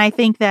 And I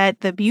think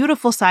that the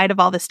beautiful side of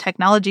all this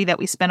technology that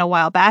we spent a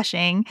while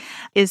bashing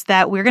is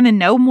that we're going to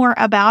know more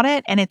about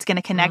it, and it's going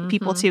to connect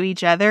people to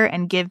each other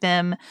and give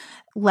them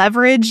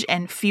leverage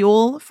and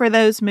fuel for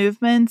those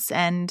movements,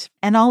 and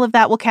all of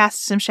that will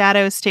cast some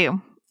shadows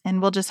too.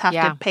 and we'll just have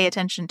to pay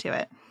attention to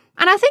it.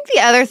 And I think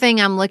the other thing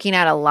I'm looking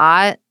at a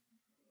lot,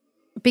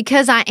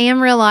 because I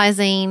am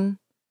realizing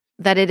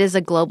that it is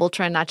a global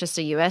trend, not just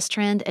a U.S.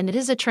 trend, and it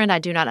is a trend I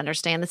do not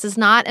understand. This is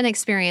not an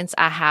experience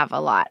I have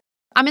a lot.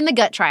 I'm in the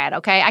gut triad,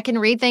 okay? I can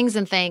read things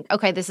and think,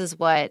 okay, this is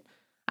what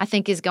I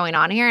think is going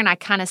on here, and I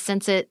kind of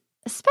sense it,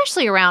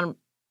 especially around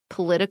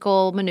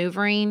political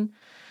maneuvering.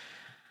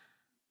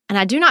 And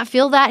I do not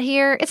feel that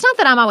here. It's not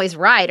that I'm always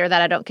right or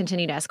that I don't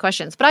continue to ask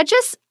questions, but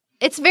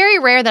it's very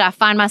rare that I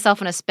find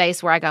myself in a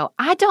space where I go,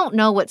 I don't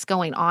know what's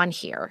going on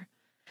here.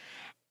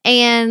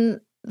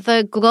 And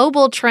the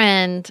global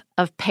trend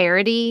of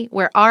parity,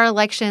 where our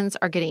elections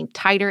are getting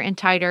tighter and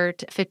tighter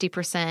to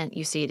 50%,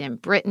 you see it in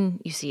Britain,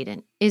 you see it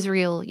in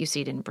Israel, you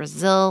see it in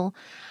Brazil,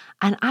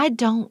 and I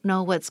don't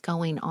know what's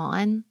going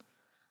on.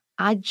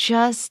 I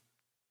just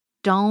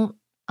don't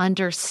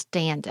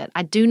understand it.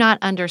 I do not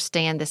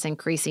understand this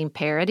increasing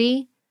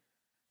parity,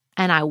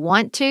 and I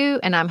want to,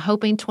 and I'm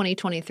hoping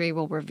 2023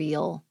 will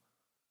reveal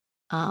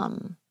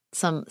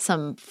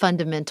some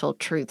fundamental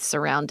truths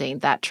surrounding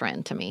that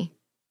trend to me.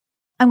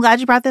 I'm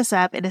glad you brought this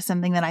up. It is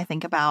something that I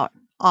think about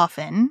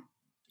often.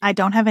 I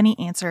don't have any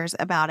answers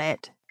about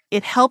it.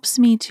 It helps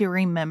me to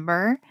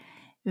remember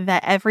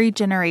that every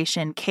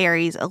generation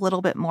carries a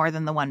little bit more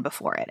than the one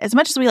before it. As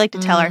much as we like to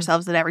tell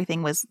ourselves that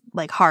everything was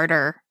like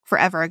harder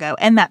forever ago,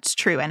 and that's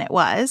true, and it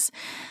was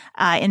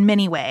in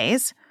many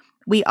ways,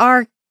 we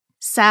are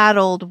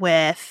saddled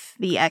with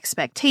the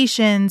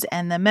expectations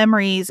and the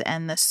memories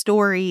and the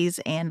stories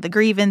and the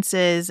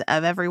grievances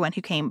of everyone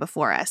who came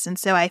before us. And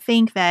so I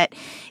think that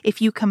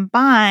if you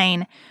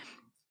combine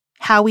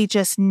how we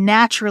just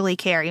naturally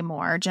carry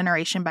more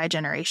generation by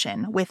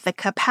generation with the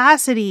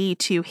capacity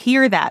to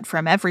hear that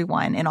from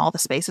everyone in all the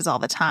spaces all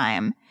the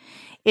time,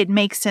 it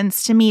makes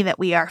sense to me that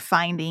we are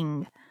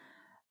finding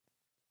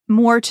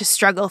more to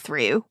struggle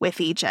through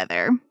with each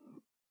other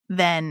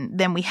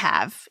than we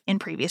have in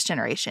previous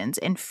generations,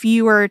 and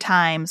fewer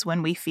times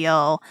when we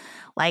feel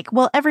like,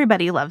 well,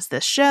 everybody loves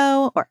this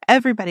show, or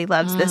everybody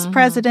loves this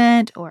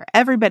president, or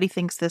everybody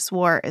thinks this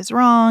war is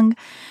wrong.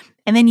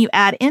 And then you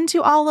add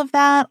into all of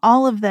that,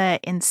 all of the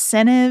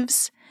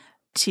incentives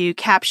to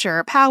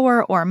capture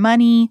power or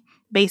money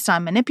based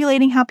on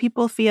manipulating how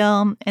people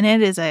feel. And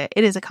it is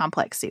a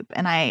complex soup.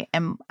 And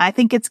I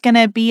think it's going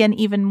to be an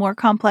even more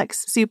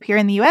complex soup here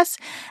in the US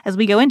as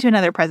we go into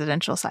another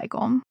presidential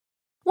cycle.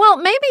 Well,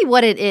 maybe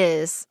what it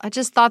is, I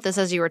just thought this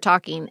as you were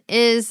talking,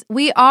 is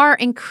we are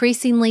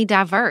increasingly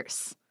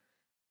diverse.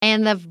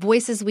 And the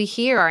voices we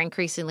hear are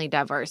increasingly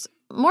diverse,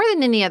 more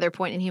than any other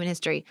point in human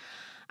history.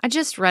 I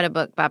just read a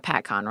book by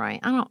Pat Conroy.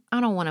 I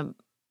don't want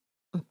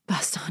to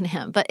bust on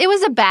him, but it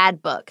was a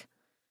bad book.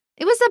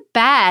 It was a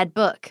bad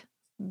book.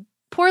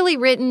 Poorly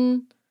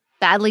written,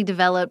 badly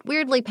developed,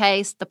 weirdly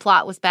paced. The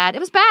plot was bad. It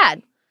was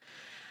bad.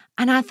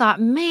 And I thought,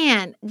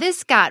 man,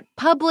 this got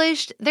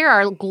published. There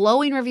are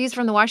glowing reviews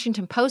from the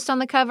Washington Post on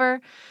the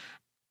cover.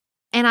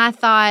 And I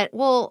thought,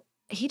 well,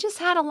 he just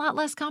had a lot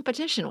less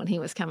competition when he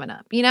was coming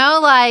up,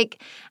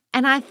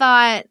 and I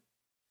thought,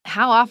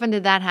 how often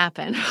did that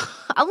happen?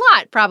 A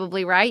lot,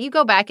 probably, right? You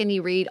go back and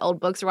you read old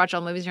books or watch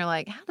old movies and you're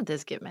like, how did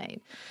this get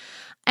made?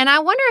 And I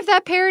wonder if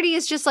that parody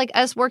is just like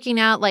us working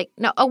out,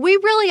 no, we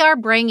really are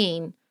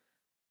bringing,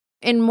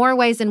 in more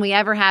ways than we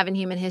ever have in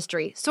human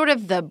history, sort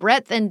of the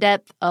breadth and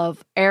depth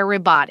of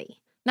everybody.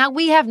 Now,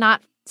 we have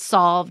not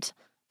solved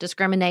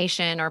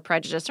discrimination or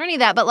prejudice or any of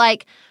that, but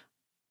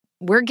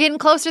we're getting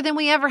closer than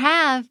we ever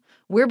have.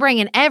 We're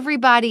bringing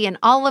everybody and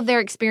all of their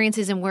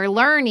experiences, and we're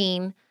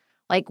learning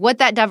what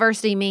that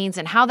diversity means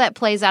and how that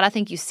plays out. I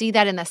think you see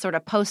that in the sort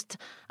of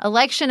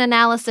post-election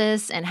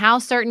analysis and how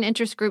certain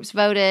interest groups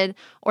voted,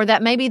 or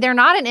that maybe they're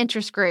not an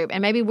interest group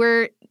and maybe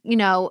we're,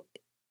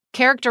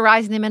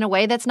 characterizing them in a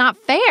way that's not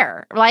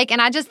fair. And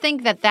I just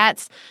think that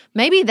that's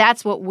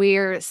what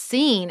we're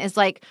seeing is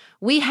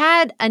we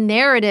had a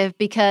narrative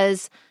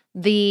because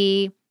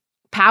the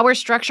power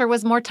structure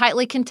was more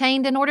tightly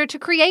contained in order to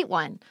create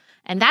one.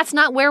 And that's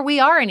not where we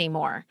are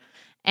anymore.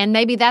 And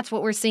maybe that's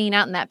what we're seeing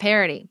out in that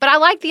parody. But I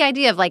like the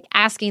idea of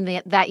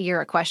asking that year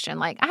a question.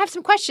 I have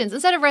some questions.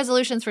 Instead of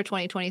resolutions for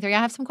 2023, I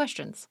have some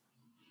questions.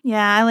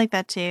 Yeah, I like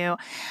that too.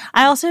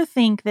 I also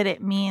think that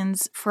it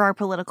means for our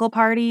political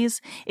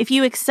parties, if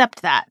you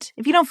accept that,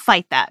 if you don't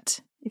fight that,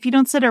 if you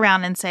don't sit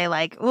around and say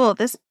oh,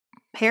 this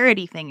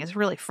parody thing is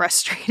really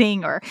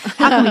frustrating, or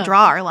how can we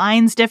draw our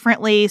lines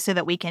differently so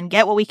that we can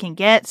get what we can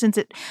get,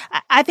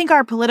 I think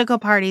our political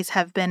parties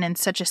have been in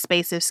such a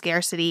space of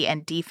scarcity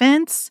and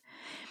defense.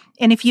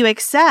 And if you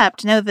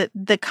know that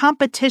the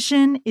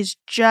competition is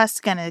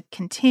just going to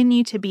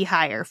continue to be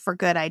higher for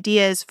good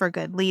ideas, for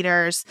good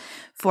leaders,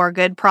 for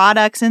good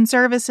products and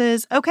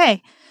services,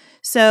 okay,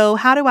 so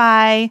how do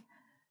I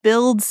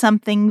build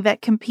something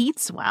that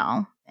competes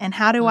well? And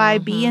how do I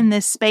be in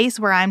this space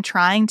where I'm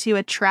trying to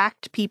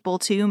attract people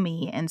to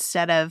me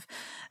instead of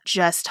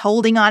just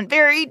holding on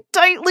very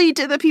tightly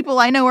to the people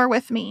I know are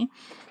with me?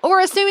 Or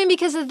assuming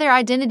because of their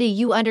identity,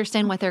 you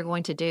understand what they're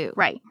going to do.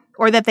 Right.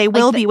 Or that they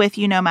will be with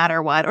you no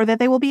matter what, or that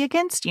they will be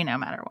against you no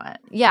matter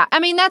what. Yeah. I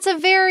mean, that's a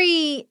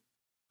very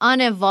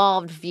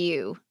unevolved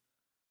view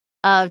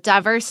of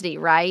diversity,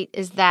 right,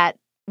 is that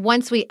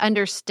once we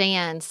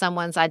understand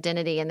someone's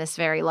identity in this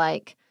very,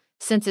 like,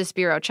 Census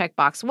Bureau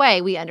checkbox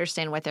way, we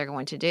understand what they're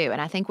going to do. And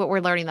I think what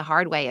we're learning the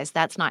hard way is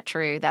that's not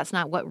true. That's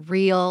not what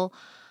real,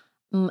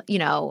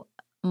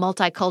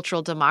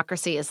 multicultural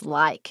democracy is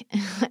like.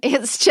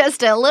 It's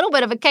just a little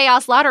bit of a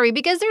chaos lottery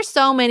because there's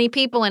so many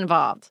people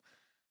involved.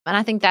 And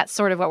I think that's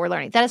sort of what we're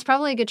learning. That is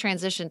probably a good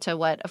transition to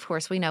what, of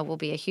course, we know will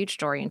be a huge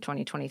story in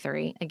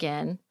 2023.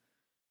 Again,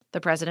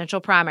 the presidential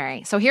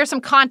primary. So here's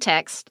some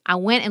context. I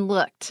went and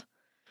looked.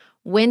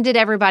 When did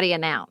everybody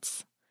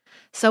announce?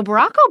 So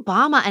Barack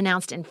Obama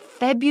announced in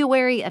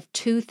February of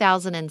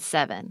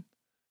 2007,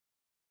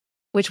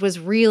 which was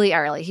really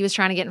early. He was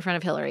trying to get in front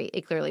of Hillary.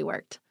 It clearly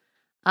worked.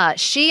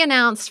 She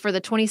announced for the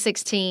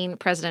 2016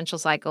 presidential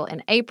cycle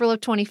in April of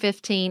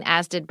 2015,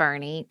 as did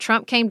Bernie.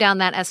 Trump came down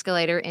that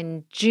escalator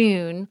in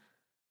June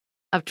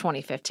of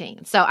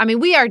 2015. So, I mean,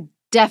 we are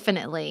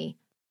definitely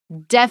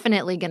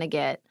going to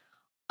get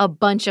a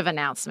bunch of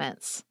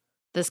announcements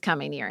this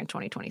coming year in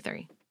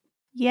 2023.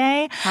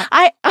 Yay.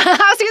 I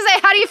was going to say,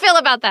 how do you feel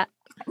about that?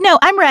 No,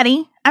 I'm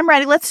ready.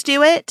 Let's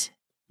do it,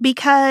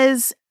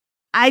 because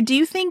I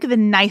do think the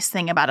nice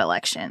thing about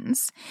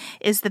elections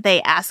is that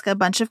they ask a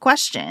bunch of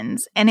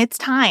questions, and it's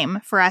time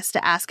for us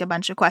to ask a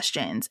bunch of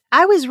questions.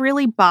 I was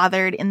really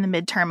bothered in the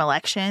midterm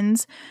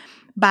elections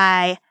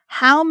by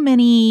how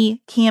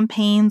many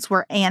campaigns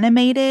were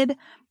animated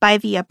by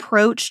the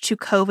approach to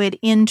COVID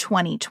in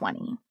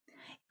 2020.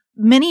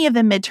 Many of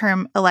the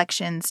midterm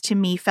elections, to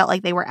me, felt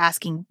like they were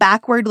asking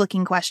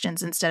backward-looking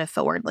questions instead of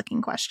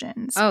forward-looking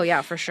questions. Oh,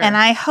 yeah, for sure. And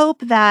I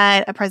hope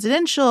that a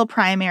presidential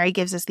primary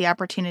gives us the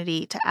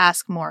opportunity to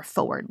ask more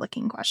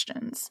forward-looking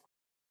questions.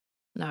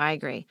 No, I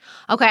agree.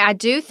 Okay, I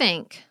do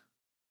think,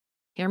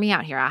 hear me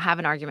out here, I have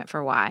an argument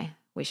for why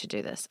we should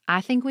do this.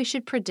 I think we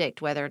should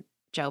predict whether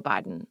Joe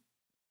Biden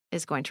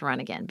is going to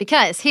run again.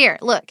 Because here,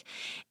 look,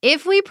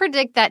 if we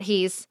predict that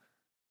he's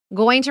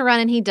going to run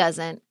and he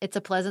doesn't, it's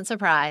a pleasant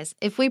surprise.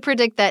 If we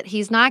predict that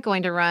he's not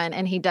going to run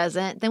and he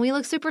doesn't, then we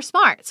look super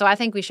smart. So I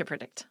think we should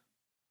predict.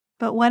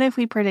 But what if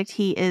we predict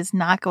he is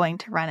not going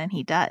to run and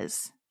he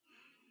does?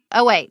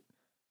 Oh, wait.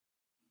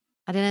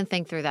 I didn't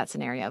think through that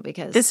scenario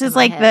because this is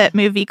like the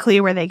movie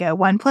Clue where they go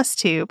 1 +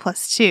 2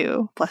 +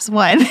 2 +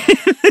 1.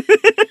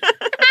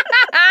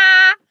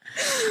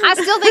 I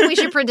still think we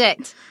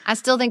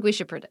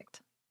should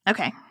predict.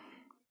 Okay.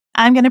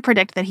 I'm going to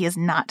predict that he is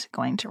not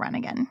going to run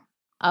again.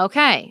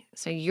 Okay,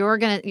 so you're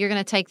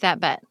gonna take that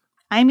bet.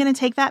 I'm going to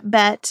take that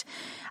bet.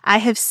 I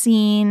have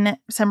seen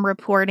some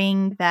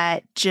reporting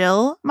that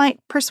Jill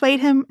might persuade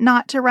him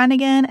not to run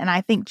again, and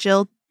I think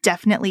Jill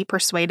definitely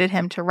persuaded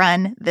him to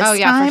run this time. Oh,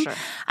 yeah, for sure.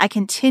 I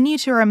continue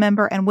to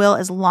remember, and will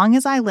as long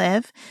as I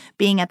live,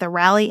 being at the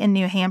rally in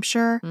New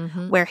Hampshire,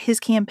 where his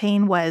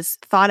campaign was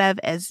thought of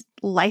as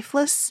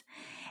lifeless,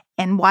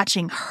 and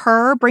watching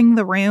her bring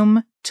the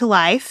room to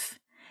life.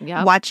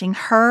 Yep. Watching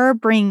her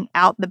bring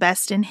out the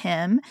best in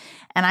him.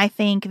 And I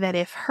think that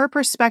if her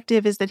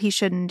perspective is that he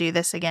shouldn't do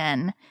this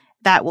again,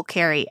 that will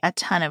carry a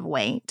ton of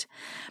weight.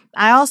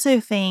 I also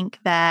think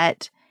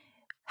that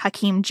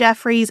Hakeem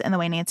Jeffries and the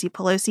way Nancy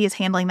Pelosi is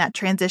handling that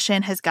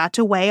transition has got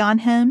to weigh on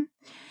him.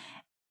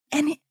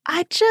 And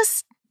I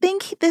just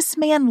think this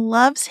man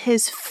loves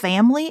his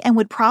family and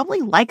would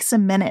probably like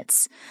some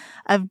minutes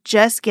of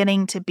just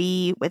getting to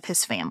be with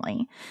his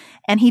family.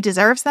 And he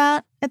deserves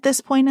that at this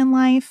point in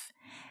life.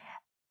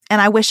 And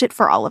I wish it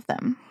for all of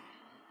them.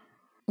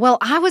 Well,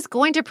 I was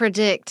going to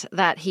predict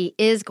that he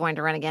is going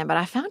to run again, but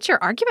I found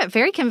your argument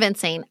very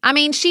convincing. I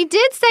mean, she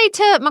did say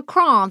to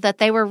Macron that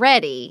they were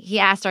ready. He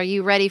asked, "Are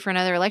you ready for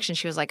another election?"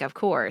 She was like, "Of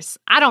course."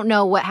 I don't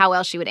know how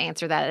else she would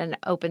answer that at an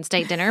open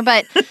state dinner,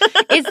 but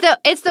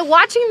it's the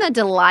watching the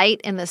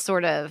delight in the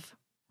sort of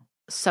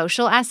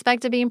social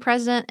aspect of being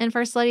president and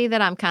first lady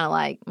that I'm kind of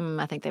like,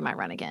 I think they might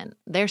run again.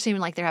 They're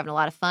seeming like they're having a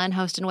lot of fun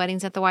hosting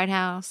weddings at the White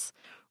House.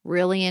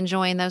 Really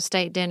enjoying those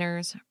state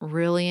dinners,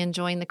 really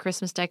enjoying the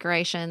Christmas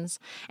decorations.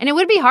 And it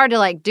would be hard to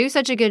like do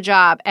such a good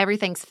job.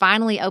 Everything's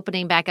finally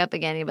opening back up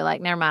again. You'd be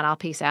like, never mind, I'll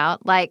peace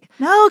out. Like,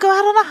 no, go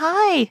out on a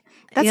high.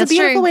 That's a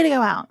beautiful way to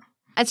go out.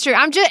 That's true.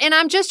 I'm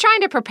just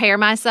trying to prepare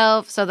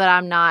myself so that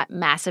I'm not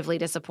massively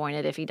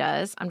disappointed if he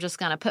does. I'm just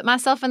gonna put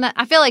myself in that.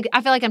 I feel like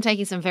I'm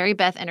taking some very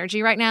Beth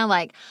energy right now.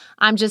 Like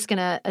I'm just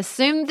gonna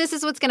assume this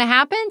is what's gonna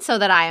happen so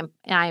that I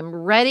am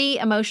ready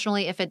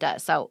emotionally if it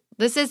does. So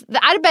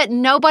I bet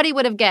nobody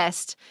would have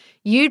guessed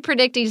you'd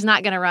predict he's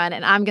not gonna run,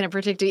 and I'm gonna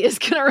predict he is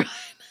gonna run.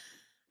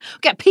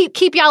 Okay,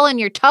 keep y'all on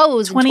your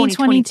toes.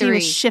 2022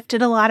 has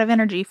shifted a lot of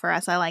energy for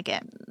us. I like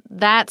it.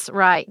 That's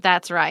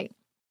right.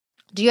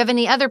 Do you have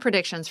any other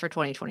predictions for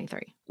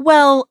 2023?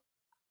 Well,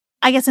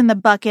 I guess in the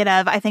bucket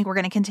of I think we're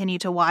going to continue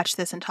to watch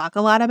this and talk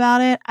a lot about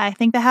it. I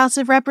think the House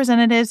of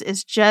Representatives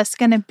is just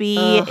going to be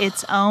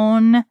its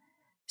own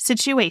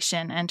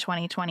situation in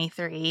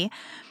 2023.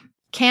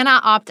 Can I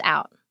opt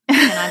out?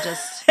 Can I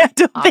just I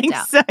don't think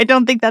so. I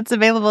don't think that's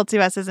available to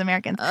us as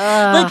Americans.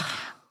 Look,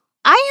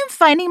 I am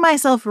finding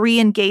myself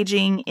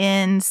re-engaging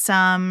in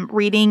some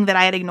reading that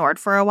I had ignored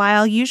for a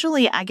while.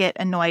 Usually I get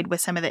annoyed with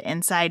some of the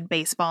inside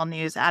baseball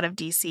news out of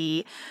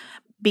DC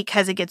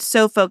because it gets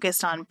so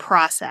focused on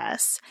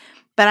process.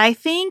 But I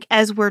think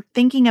as we're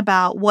thinking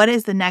about what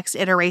is the next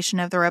iteration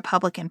of the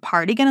Republican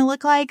Party going to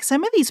look like,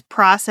 some of these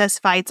process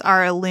fights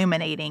are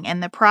illuminating,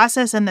 and the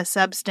process and the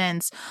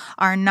substance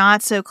are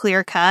not so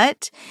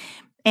clear-cut.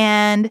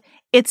 And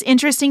it's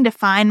interesting to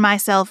find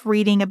myself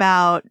reading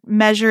about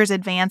measures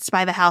advanced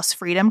by the House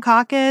Freedom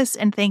Caucus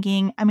and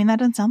thinking, I mean, that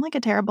doesn't sound like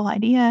a terrible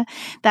idea.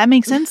 That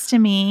makes sense to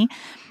me.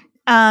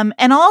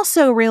 And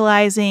also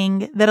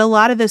realizing that a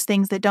lot of those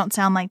things that don't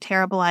sound like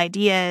terrible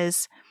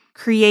ideas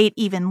create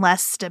even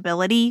less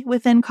stability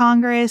within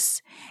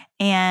Congress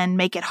and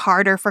make it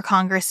harder for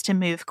Congress to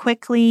move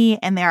quickly.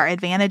 And there are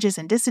advantages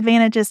and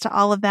disadvantages to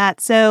all of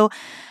that. So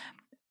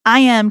I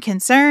am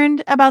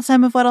concerned about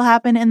some of what will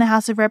happen in the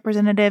House of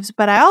Representatives,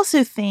 but I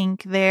also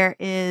think there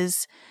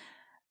is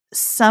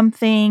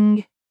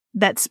something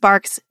that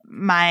sparks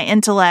my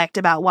intellect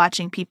about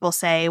watching people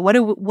say,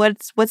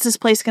 what's this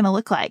place going to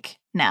look like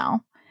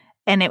now?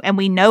 And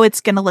we know it's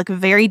going to look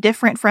very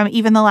different from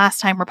even the last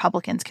time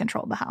Republicans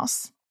controlled the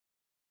House.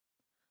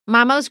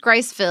 My most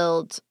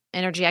grace-filled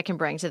energy I can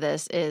bring to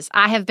this is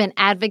I have been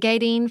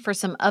advocating for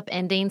some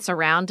upending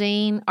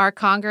surrounding our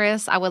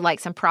Congress. I would like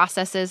some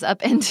processes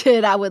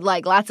upended. I would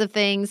like lots of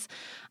things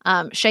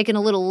shaken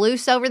a little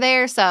loose over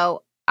there.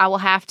 So I will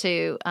have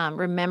to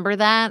remember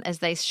that as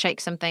they shake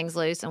some things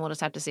loose, and we'll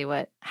just have to see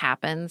what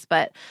happens.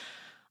 But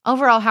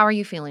overall, how are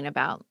you feeling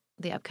about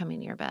the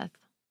upcoming year, Beth?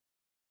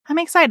 I'm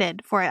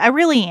excited for it. I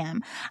really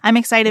am. I'm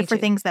excited for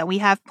things that we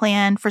have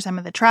planned, for some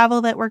of the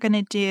travel that we're going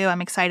to do.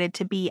 I'm excited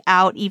to be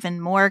out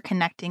even more,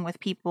 connecting with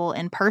people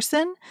in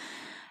person.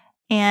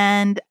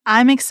 And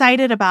I'm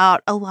excited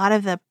about a lot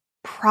of the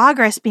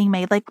progress being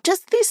made, like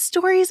just these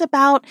stories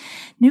about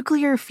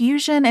nuclear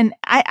fusion. And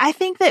I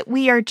think that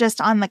we are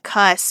just on the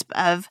cusp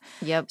of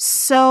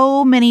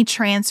so many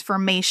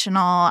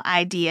transformational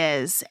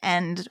ideas.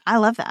 And I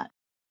love that.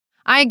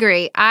 I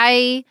agree.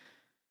 I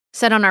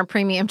said on our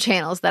premium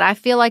channels that I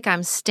feel like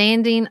I'm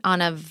standing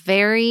on a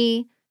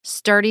very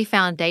sturdy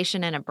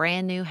foundation in a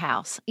brand new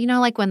house. You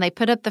know, like when they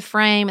put up the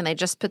frame and they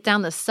just put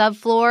down the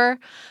subfloor,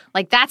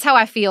 like that's how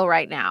I feel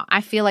right now. I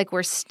feel like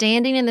we're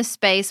standing in this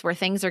space where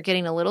things are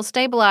getting a little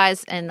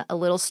stabilized and a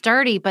little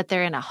sturdy, but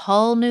they're in a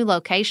whole new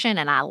location,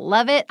 and I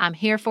love it. I'm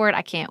here for it.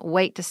 I can't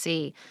wait to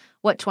see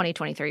what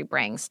 2023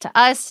 brings to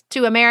us,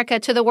 to America,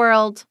 to the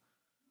world,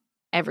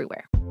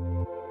 everywhere.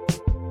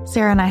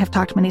 Sarah and I have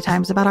talked many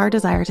times about our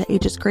desire to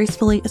age as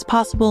gracefully as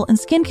possible, and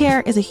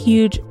skincare is a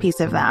huge piece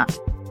of that.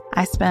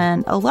 I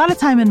spend a lot of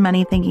time and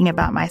money thinking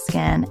about my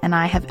skin, and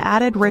I have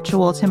added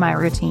Ritual to my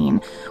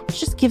routine, which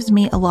just gives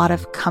me a lot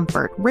of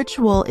comfort.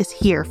 Ritual is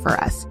here for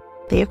us.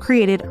 They have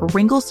created a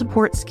wrinkle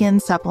support skin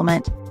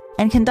supplement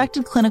and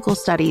conducted clinical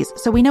studies,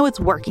 so we know it's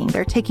working.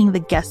 They're taking the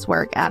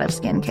guesswork out of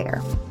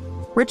skincare.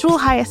 Ritual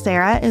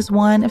Hyacera is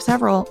one of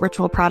several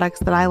Ritual products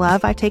that I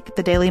love. I take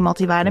the daily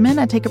multivitamin,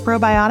 I take a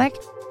probiotic,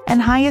 and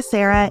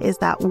Hyacera is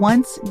that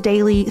once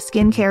daily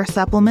skincare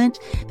supplement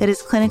that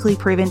is clinically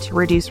proven to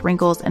reduce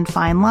wrinkles and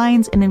fine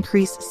lines and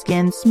increase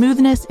skin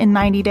smoothness in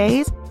 90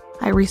 days.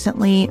 I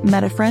recently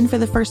met a friend for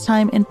the first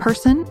time in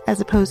person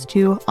as opposed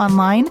to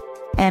online,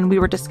 and we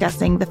were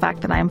discussing the fact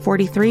that I am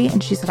 43,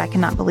 and she said, I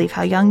cannot believe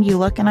how young you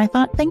look. And I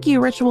thought, thank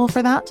you, Ritual,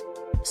 for that.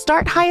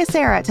 Start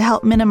Hyacera to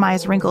help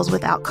minimize wrinkles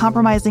without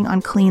compromising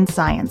on clean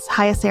science.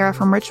 Hyacera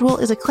from Ritual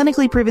is a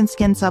clinically proven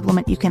skin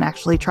supplement you can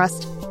actually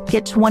trust.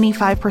 Get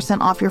 25%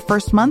 off your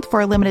first month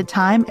for a limited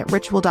time at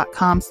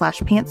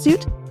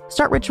ritual.com/pantsuit.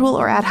 Start Ritual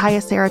or add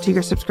Hyacera to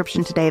your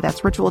subscription today.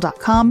 That's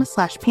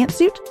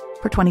ritual.com/pantsuit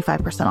for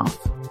 25% off.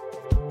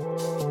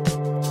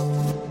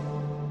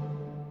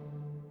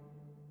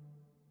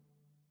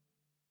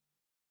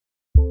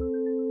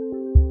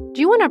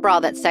 Do you want a bra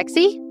that's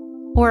sexy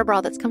or a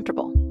bra that's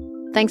comfortable?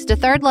 Thanks to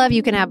Third Love,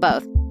 you can have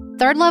both.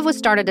 Third Love was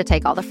started to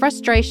take all the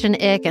frustration,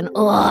 ick, and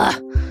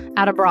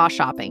out of bra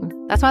shopping.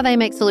 That's why they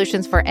make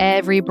solutions for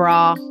every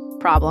bra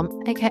problem,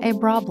 aka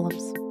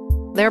problems.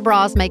 Their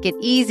bras make it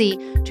easy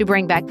to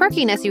bring back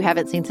perkiness you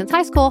haven't seen since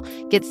high school,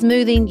 get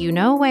smoothing you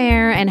know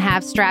where, and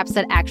have straps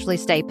that actually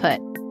stay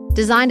put.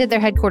 Designed at their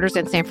headquarters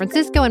in San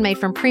Francisco and made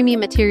from premium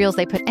materials,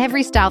 they put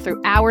every style through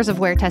hours of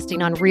wear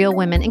testing on real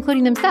women,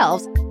 including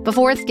themselves,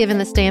 before it's given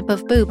the stamp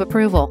of boob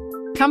approval.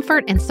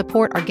 Comfort and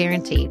support are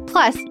guaranteed.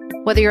 Plus,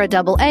 whether you're a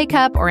double A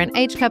cup or an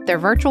H cup, their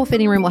virtual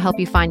fitting room will help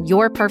you find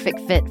your perfect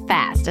fit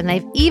fast. And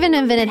they've even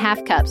invented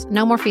half cups.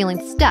 No more feeling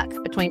stuck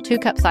between two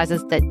cup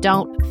sizes that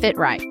don't fit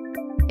right.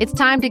 It's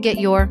time to get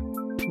your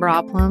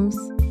problems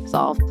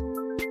solved.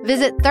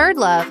 Visit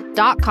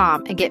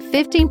thirdlove.com and get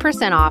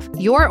 15% off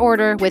your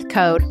order with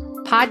code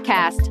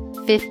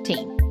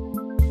podcast15.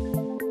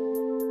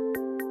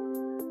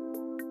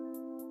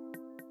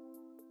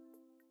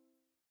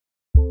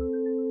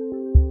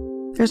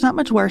 There's not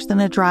much worse than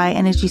a dry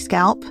and itchy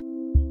scalp.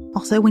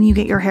 Also, when you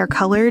get your hair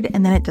colored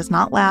and then it does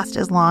not last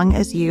as long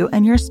as you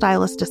and your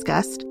stylist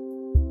discussed.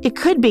 It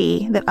could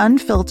be that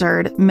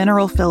unfiltered,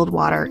 mineral-filled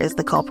water is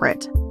the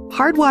culprit.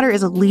 Hard water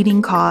is a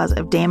leading cause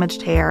of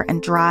damaged hair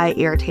and dry,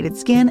 irritated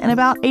skin, and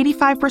about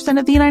 85%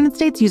 of the United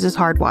States uses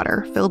hard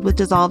water, filled with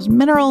dissolved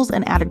minerals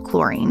and added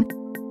chlorine.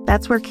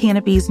 That's where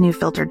Canopy's new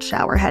filtered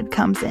shower head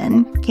comes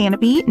in.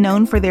 Canopy,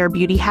 known for their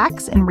beauty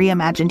hacks and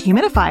reimagined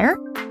humidifier,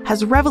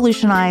 has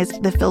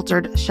revolutionized the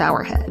filtered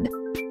shower head.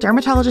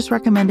 Dermatologists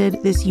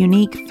recommended this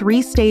unique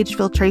 3-stage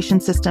filtration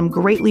system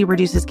greatly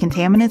reduces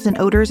contaminants and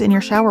odors in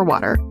your shower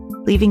water,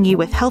 leaving you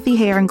with healthy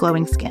hair and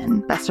glowing skin.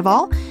 Best of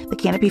all, the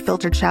Canopy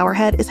filtered shower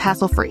head is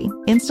hassle-free.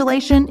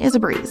 Installation is a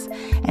breeze,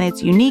 and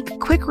its unique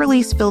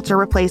quick-release filter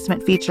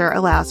replacement feature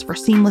allows for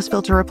seamless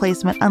filter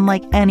replacement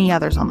unlike any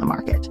others on the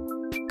market.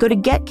 Go to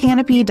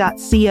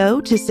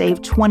getcanopy.co to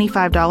save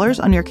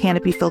 $25 on your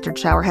Canopy filtered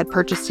shower head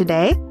purchase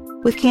today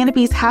with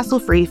Canopy's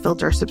hassle-free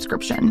filter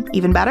subscription.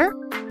 Even better,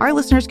 our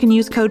listeners can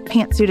use code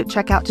PANTSUIT at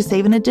checkout to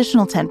save an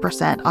additional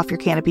 10% off your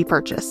Canopy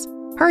purchase.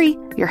 Hurry,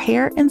 your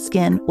hair and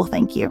skin will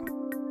thank you.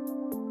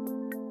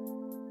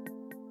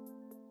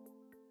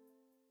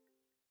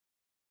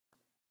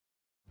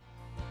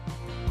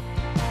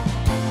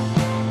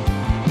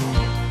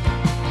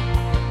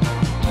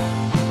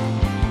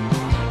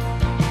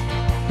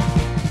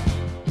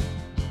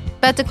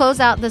 But to close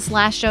out this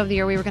last show of the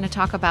year, we were going to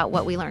talk about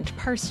what we learned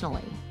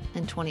personally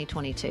in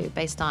 2022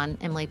 based on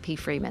Emily P.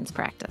 Freeman's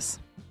practice.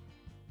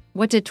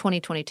 What did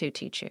 2022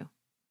 teach you?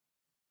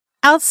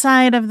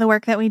 Outside of the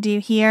work that we do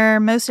here,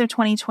 most of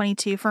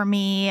 2022 for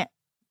me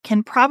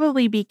can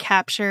probably be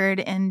captured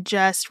in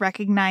just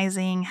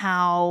recognizing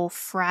how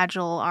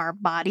fragile our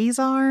bodies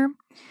are.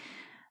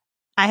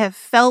 I have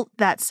felt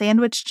that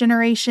sandwich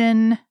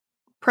generation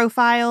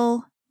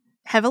profile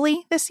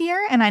heavily this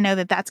year, and I know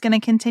that that's going to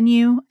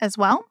continue as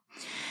well.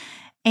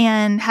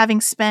 And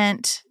having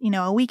spent,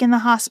 a week in the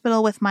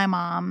hospital with my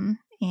mom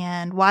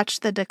and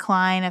watched the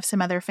decline of some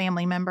other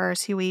family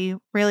members who we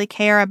really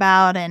care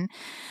about, and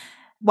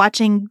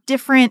watching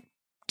different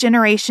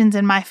generations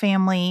in my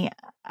family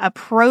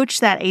approach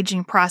that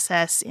aging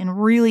process in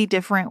really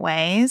different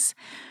ways,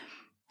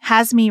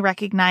 has me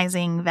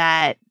recognizing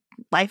that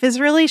life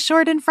is really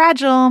short and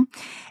fragile.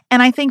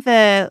 And I think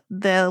the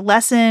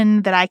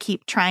lesson that I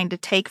keep trying to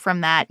take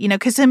from that,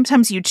 because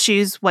sometimes you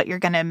choose what you're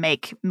going to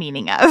make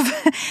meaning of.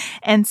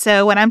 And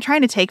so what I'm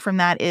trying to take from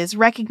that is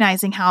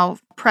recognizing how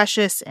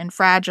precious and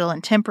fragile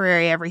and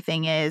temporary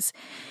everything is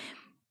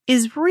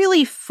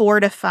really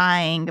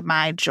fortifying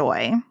my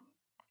joy.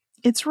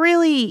 It's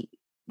really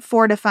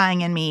fortifying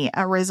in me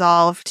a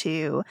resolve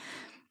to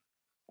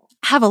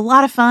have a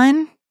lot of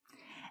fun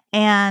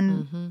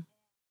and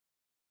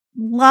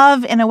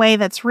love in a way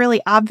that's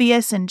really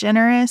obvious and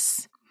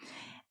generous,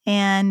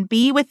 and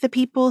be with the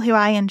people who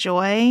I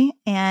enjoy,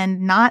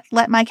 and not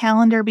let my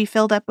calendar be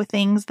filled up with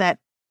things that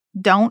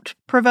don't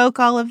provoke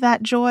all of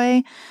that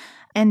joy,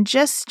 and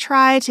just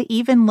try to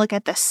even look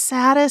at the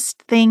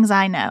saddest things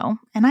I know.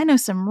 And I know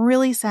some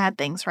really sad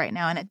things right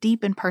now in a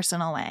deep and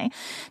personal way.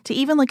 To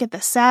even look at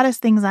the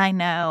saddest things I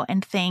know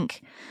and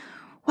think,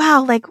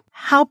 wow,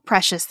 how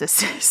precious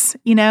this is,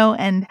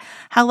 and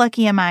how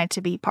lucky am I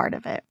to be part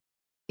of it.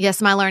 Yes,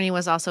 my learning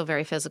was also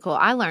very physical.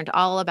 I learned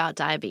all about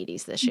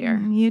diabetes this year.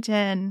 You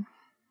did.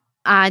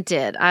 I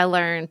did. I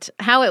learned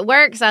how it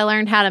works. I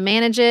learned how to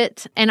manage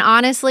it. And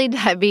honestly,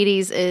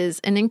 diabetes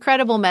is an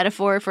incredible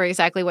metaphor for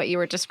exactly what you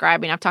were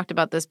describing. I've talked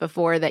about this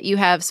before, that you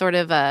have sort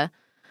of a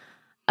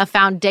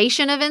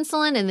foundation of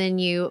insulin, and then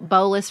you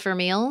bolus for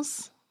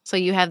meals. So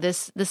you have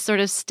this sort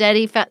of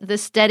steady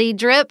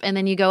drip, and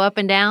then you go up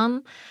and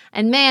down.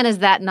 And man, is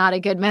that not a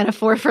good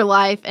metaphor for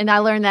life? And I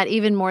learned that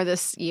even more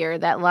this year,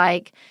 that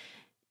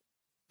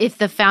if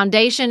the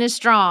foundation is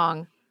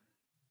strong,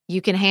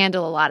 you can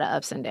handle a lot of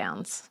ups and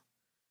downs.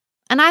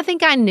 And I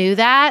think I knew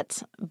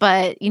that,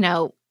 but,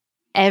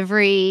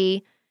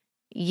 every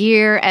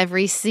year,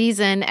 every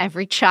season,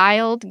 every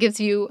child gives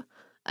you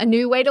a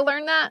new way to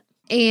learn that.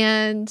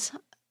 And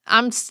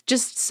I'm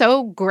just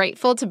so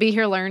grateful to be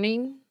here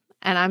learning.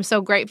 And I'm so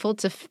grateful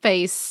to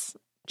face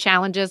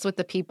challenges with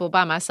the people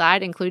by my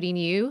side, including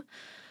you.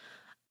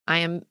 I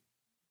am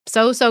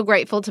so, so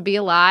grateful to be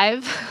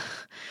alive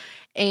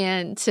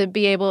and to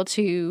be able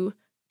to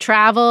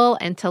travel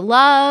and to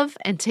love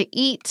and to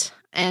eat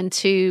and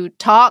to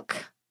talk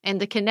and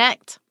to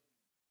connect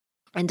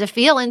and to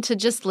feel and to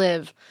just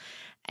live.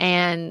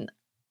 And,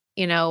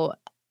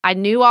 I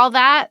knew all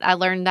that. I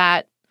learned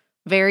that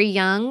very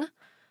young.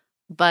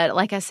 But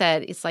like I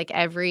said, it's like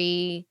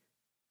every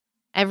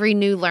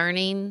new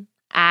learning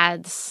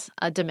adds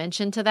a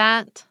dimension to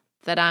that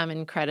I'm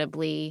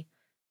incredibly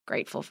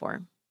grateful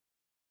for.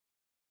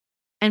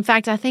 In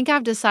fact, I think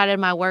I've decided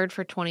my word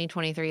for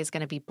 2023 is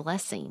going to be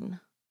blessing.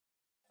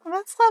 Well,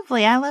 that's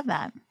lovely. I love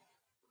that.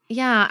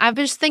 Yeah, I've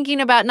been just thinking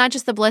about not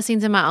just the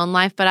blessings in my own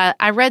life, but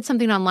I read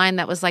something online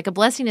that was like, a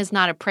blessing is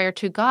not a prayer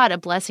to God. A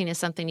blessing is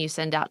something you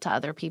send out to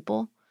other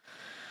people.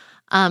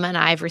 And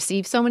I've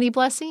received so many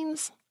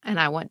blessings, and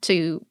I want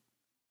to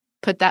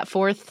put that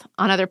forth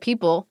on other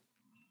people.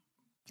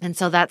 And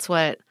so that's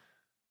what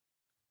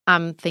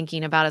I'm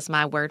thinking about as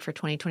my word for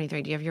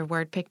 2023. Do you have your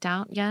word picked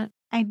out yet?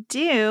 I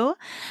do.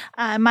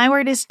 My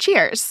word is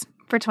cheers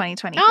for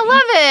 2020. I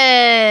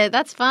love it.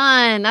 That's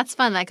fun. That's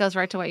fun. That goes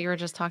right to what you were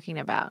just talking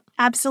about.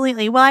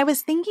 Absolutely. Well, I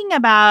was thinking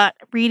about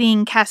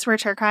reading Casper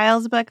ter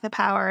Kuile's book, The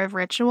Power of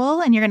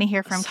Ritual, and you're going to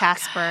hear from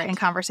Casper in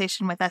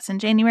conversation with us in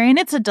January. And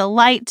it's a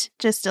delight,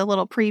 just a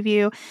little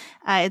preview.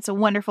 It's a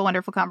wonderful,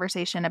 wonderful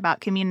conversation about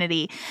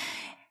community.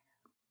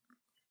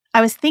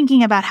 I was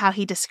thinking about how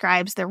he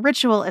describes the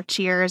ritual of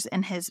cheers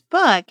in his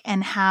book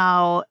and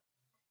how,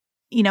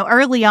 you know,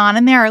 early on,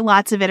 and there are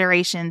lots of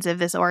iterations of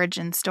this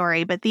origin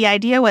story, but the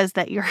idea was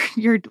that your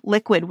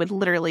liquid would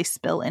literally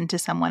spill into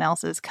someone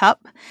else's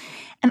cup.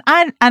 And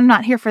I'm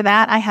not here for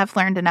that. I have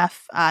learned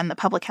enough on the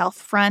public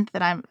health front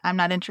that I'm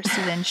not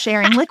interested in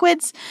sharing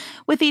liquids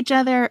with each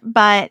other.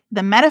 But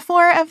the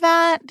metaphor of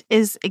that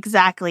is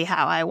exactly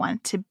how I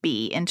want to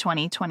be in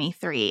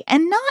 2023.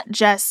 And not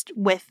just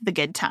with the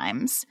good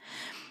times,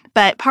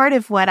 but part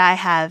of what I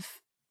have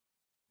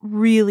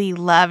really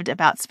loved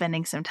about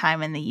spending some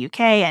time in the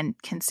UK and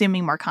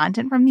consuming more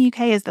content from the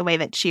UK is the way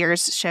that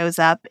Cheers shows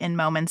up in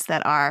moments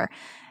that are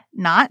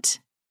not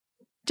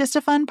just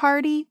a fun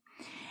party.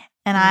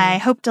 And I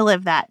hope to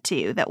live that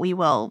too, that we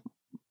will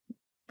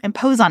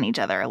impose on each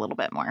other a little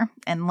bit more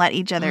and let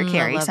each other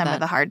carry some of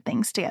the hard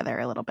things together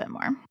a little bit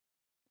more.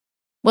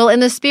 Well,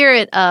 in the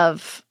spirit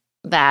of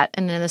that,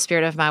 and in the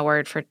spirit of my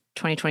word for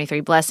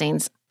 2023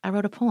 blessings, I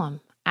wrote a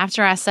poem.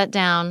 After I sat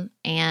down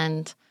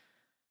and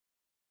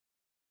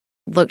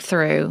looked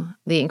through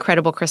the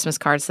incredible Christmas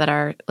cards that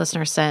our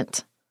listeners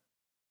sent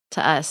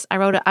to us, I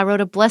wrote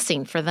a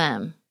blessing for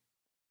them.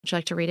 Would you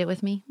like to read it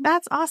with me?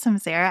 That's awesome,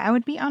 Sarah. I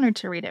would be honored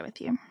to read it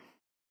with you.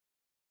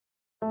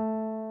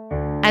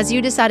 As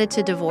you decided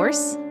to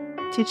divorce,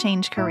 to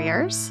change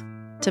careers,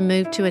 to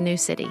move to a new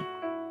city,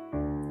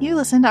 you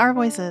listened to our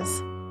voices.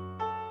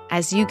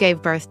 As you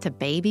gave birth to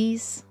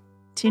babies,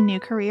 to new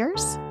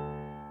careers,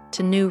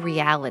 to new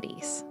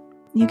realities,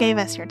 you gave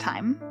us your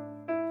time.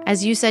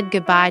 As you said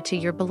goodbye to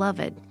your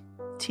beloved,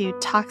 to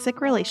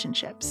toxic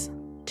relationships,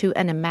 to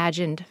an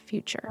imagined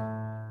future,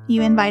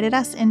 you invited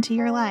us into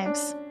your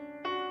lives.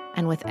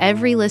 And with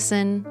every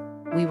listen,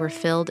 we were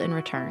filled in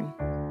return.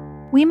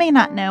 We may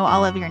not know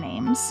all of your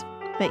names,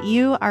 but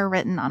you are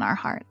written on our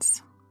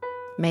hearts.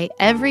 May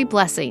every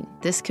blessing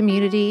this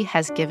community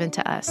has given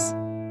to us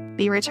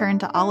be returned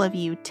to all of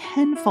you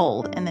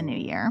tenfold in the new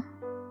year.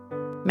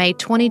 May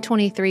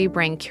 2023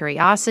 bring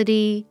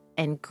curiosity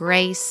and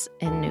grace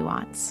and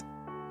nuance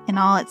in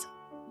all its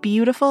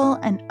beautiful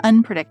and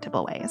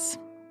unpredictable ways.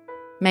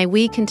 May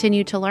we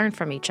continue to learn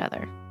from each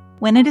other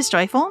when it is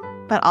joyful,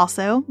 but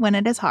also when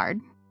it is hard.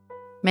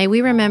 May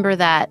we remember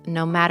that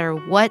no matter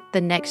what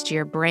the next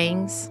year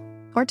brings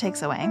or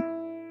takes away,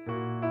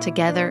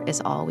 together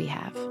is all we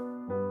have.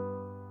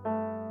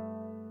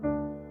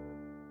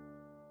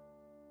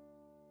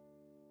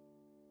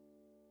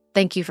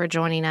 Thank you for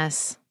joining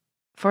us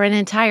for an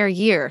entire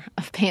year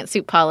of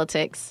Pantsuit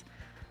Politics.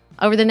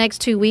 Over the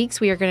next 2 weeks,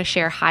 we are going to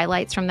share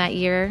highlights from that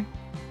year,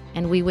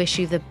 and we wish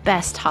you the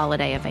best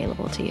holiday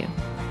available to you.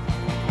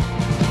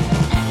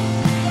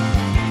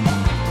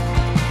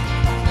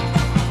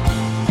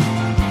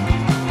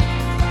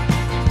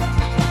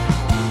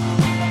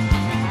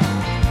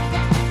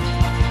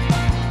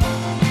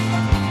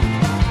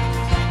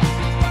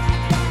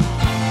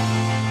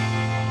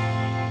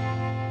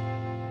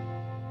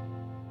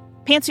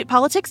 Pantsuit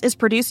Politics is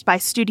produced by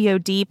Studio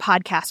D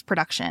Podcast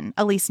Production.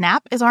 Elise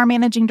Knapp is our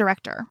managing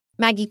director.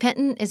 Maggie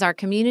Penton is our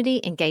community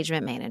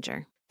engagement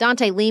manager.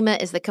 Dante Lima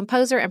is the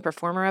composer and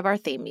performer of our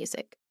theme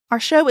music. Our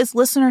show is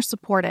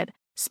listener-supported.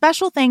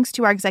 Special thanks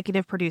to our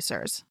executive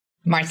producers.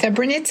 Martha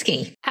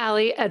Brunitsky.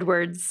 Allie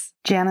Edwards.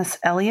 Janice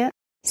Elliott.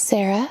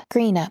 Sarah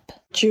Greenup.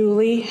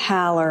 Julie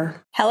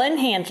Haller. Helen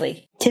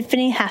Handley.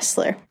 Tiffany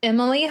Hassler.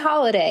 Emily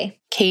Holiday.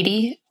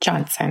 Katie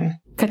Johnson.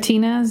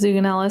 Katina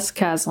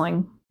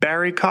Zuganellis-Kasling.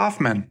 Barry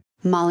Kaufman.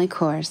 Molly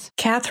Kors.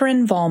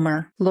 Catherine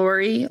Vollmer.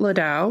 Lori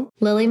Ladow.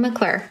 Lily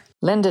McClure.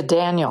 Linda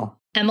Daniel.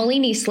 Emily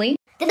Neasley.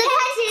 The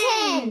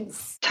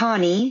Cousins.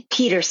 Tawny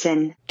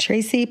Peterson.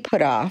 Tracy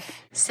Putoff.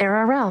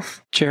 Sarah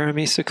Ralph.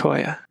 Jeremy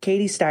Sequoia.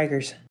 Katie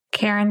Steigers.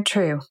 Karen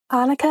True.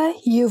 Annika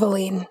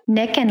Uvaline.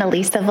 Nick and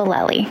Elisa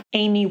Valelli.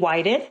 Amy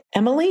Whited.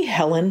 Emily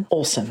Helen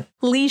Olson.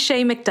 Lee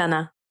Shea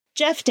McDonough.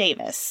 Jeff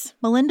Davis.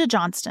 Melinda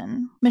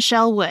Johnston.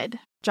 Michelle Wood.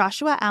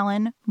 Joshua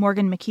Allen.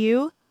 Morgan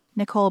McHugh.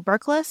 Nicole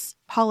Berkless,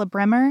 Paula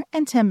Bremer,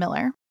 and Tim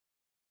Miller.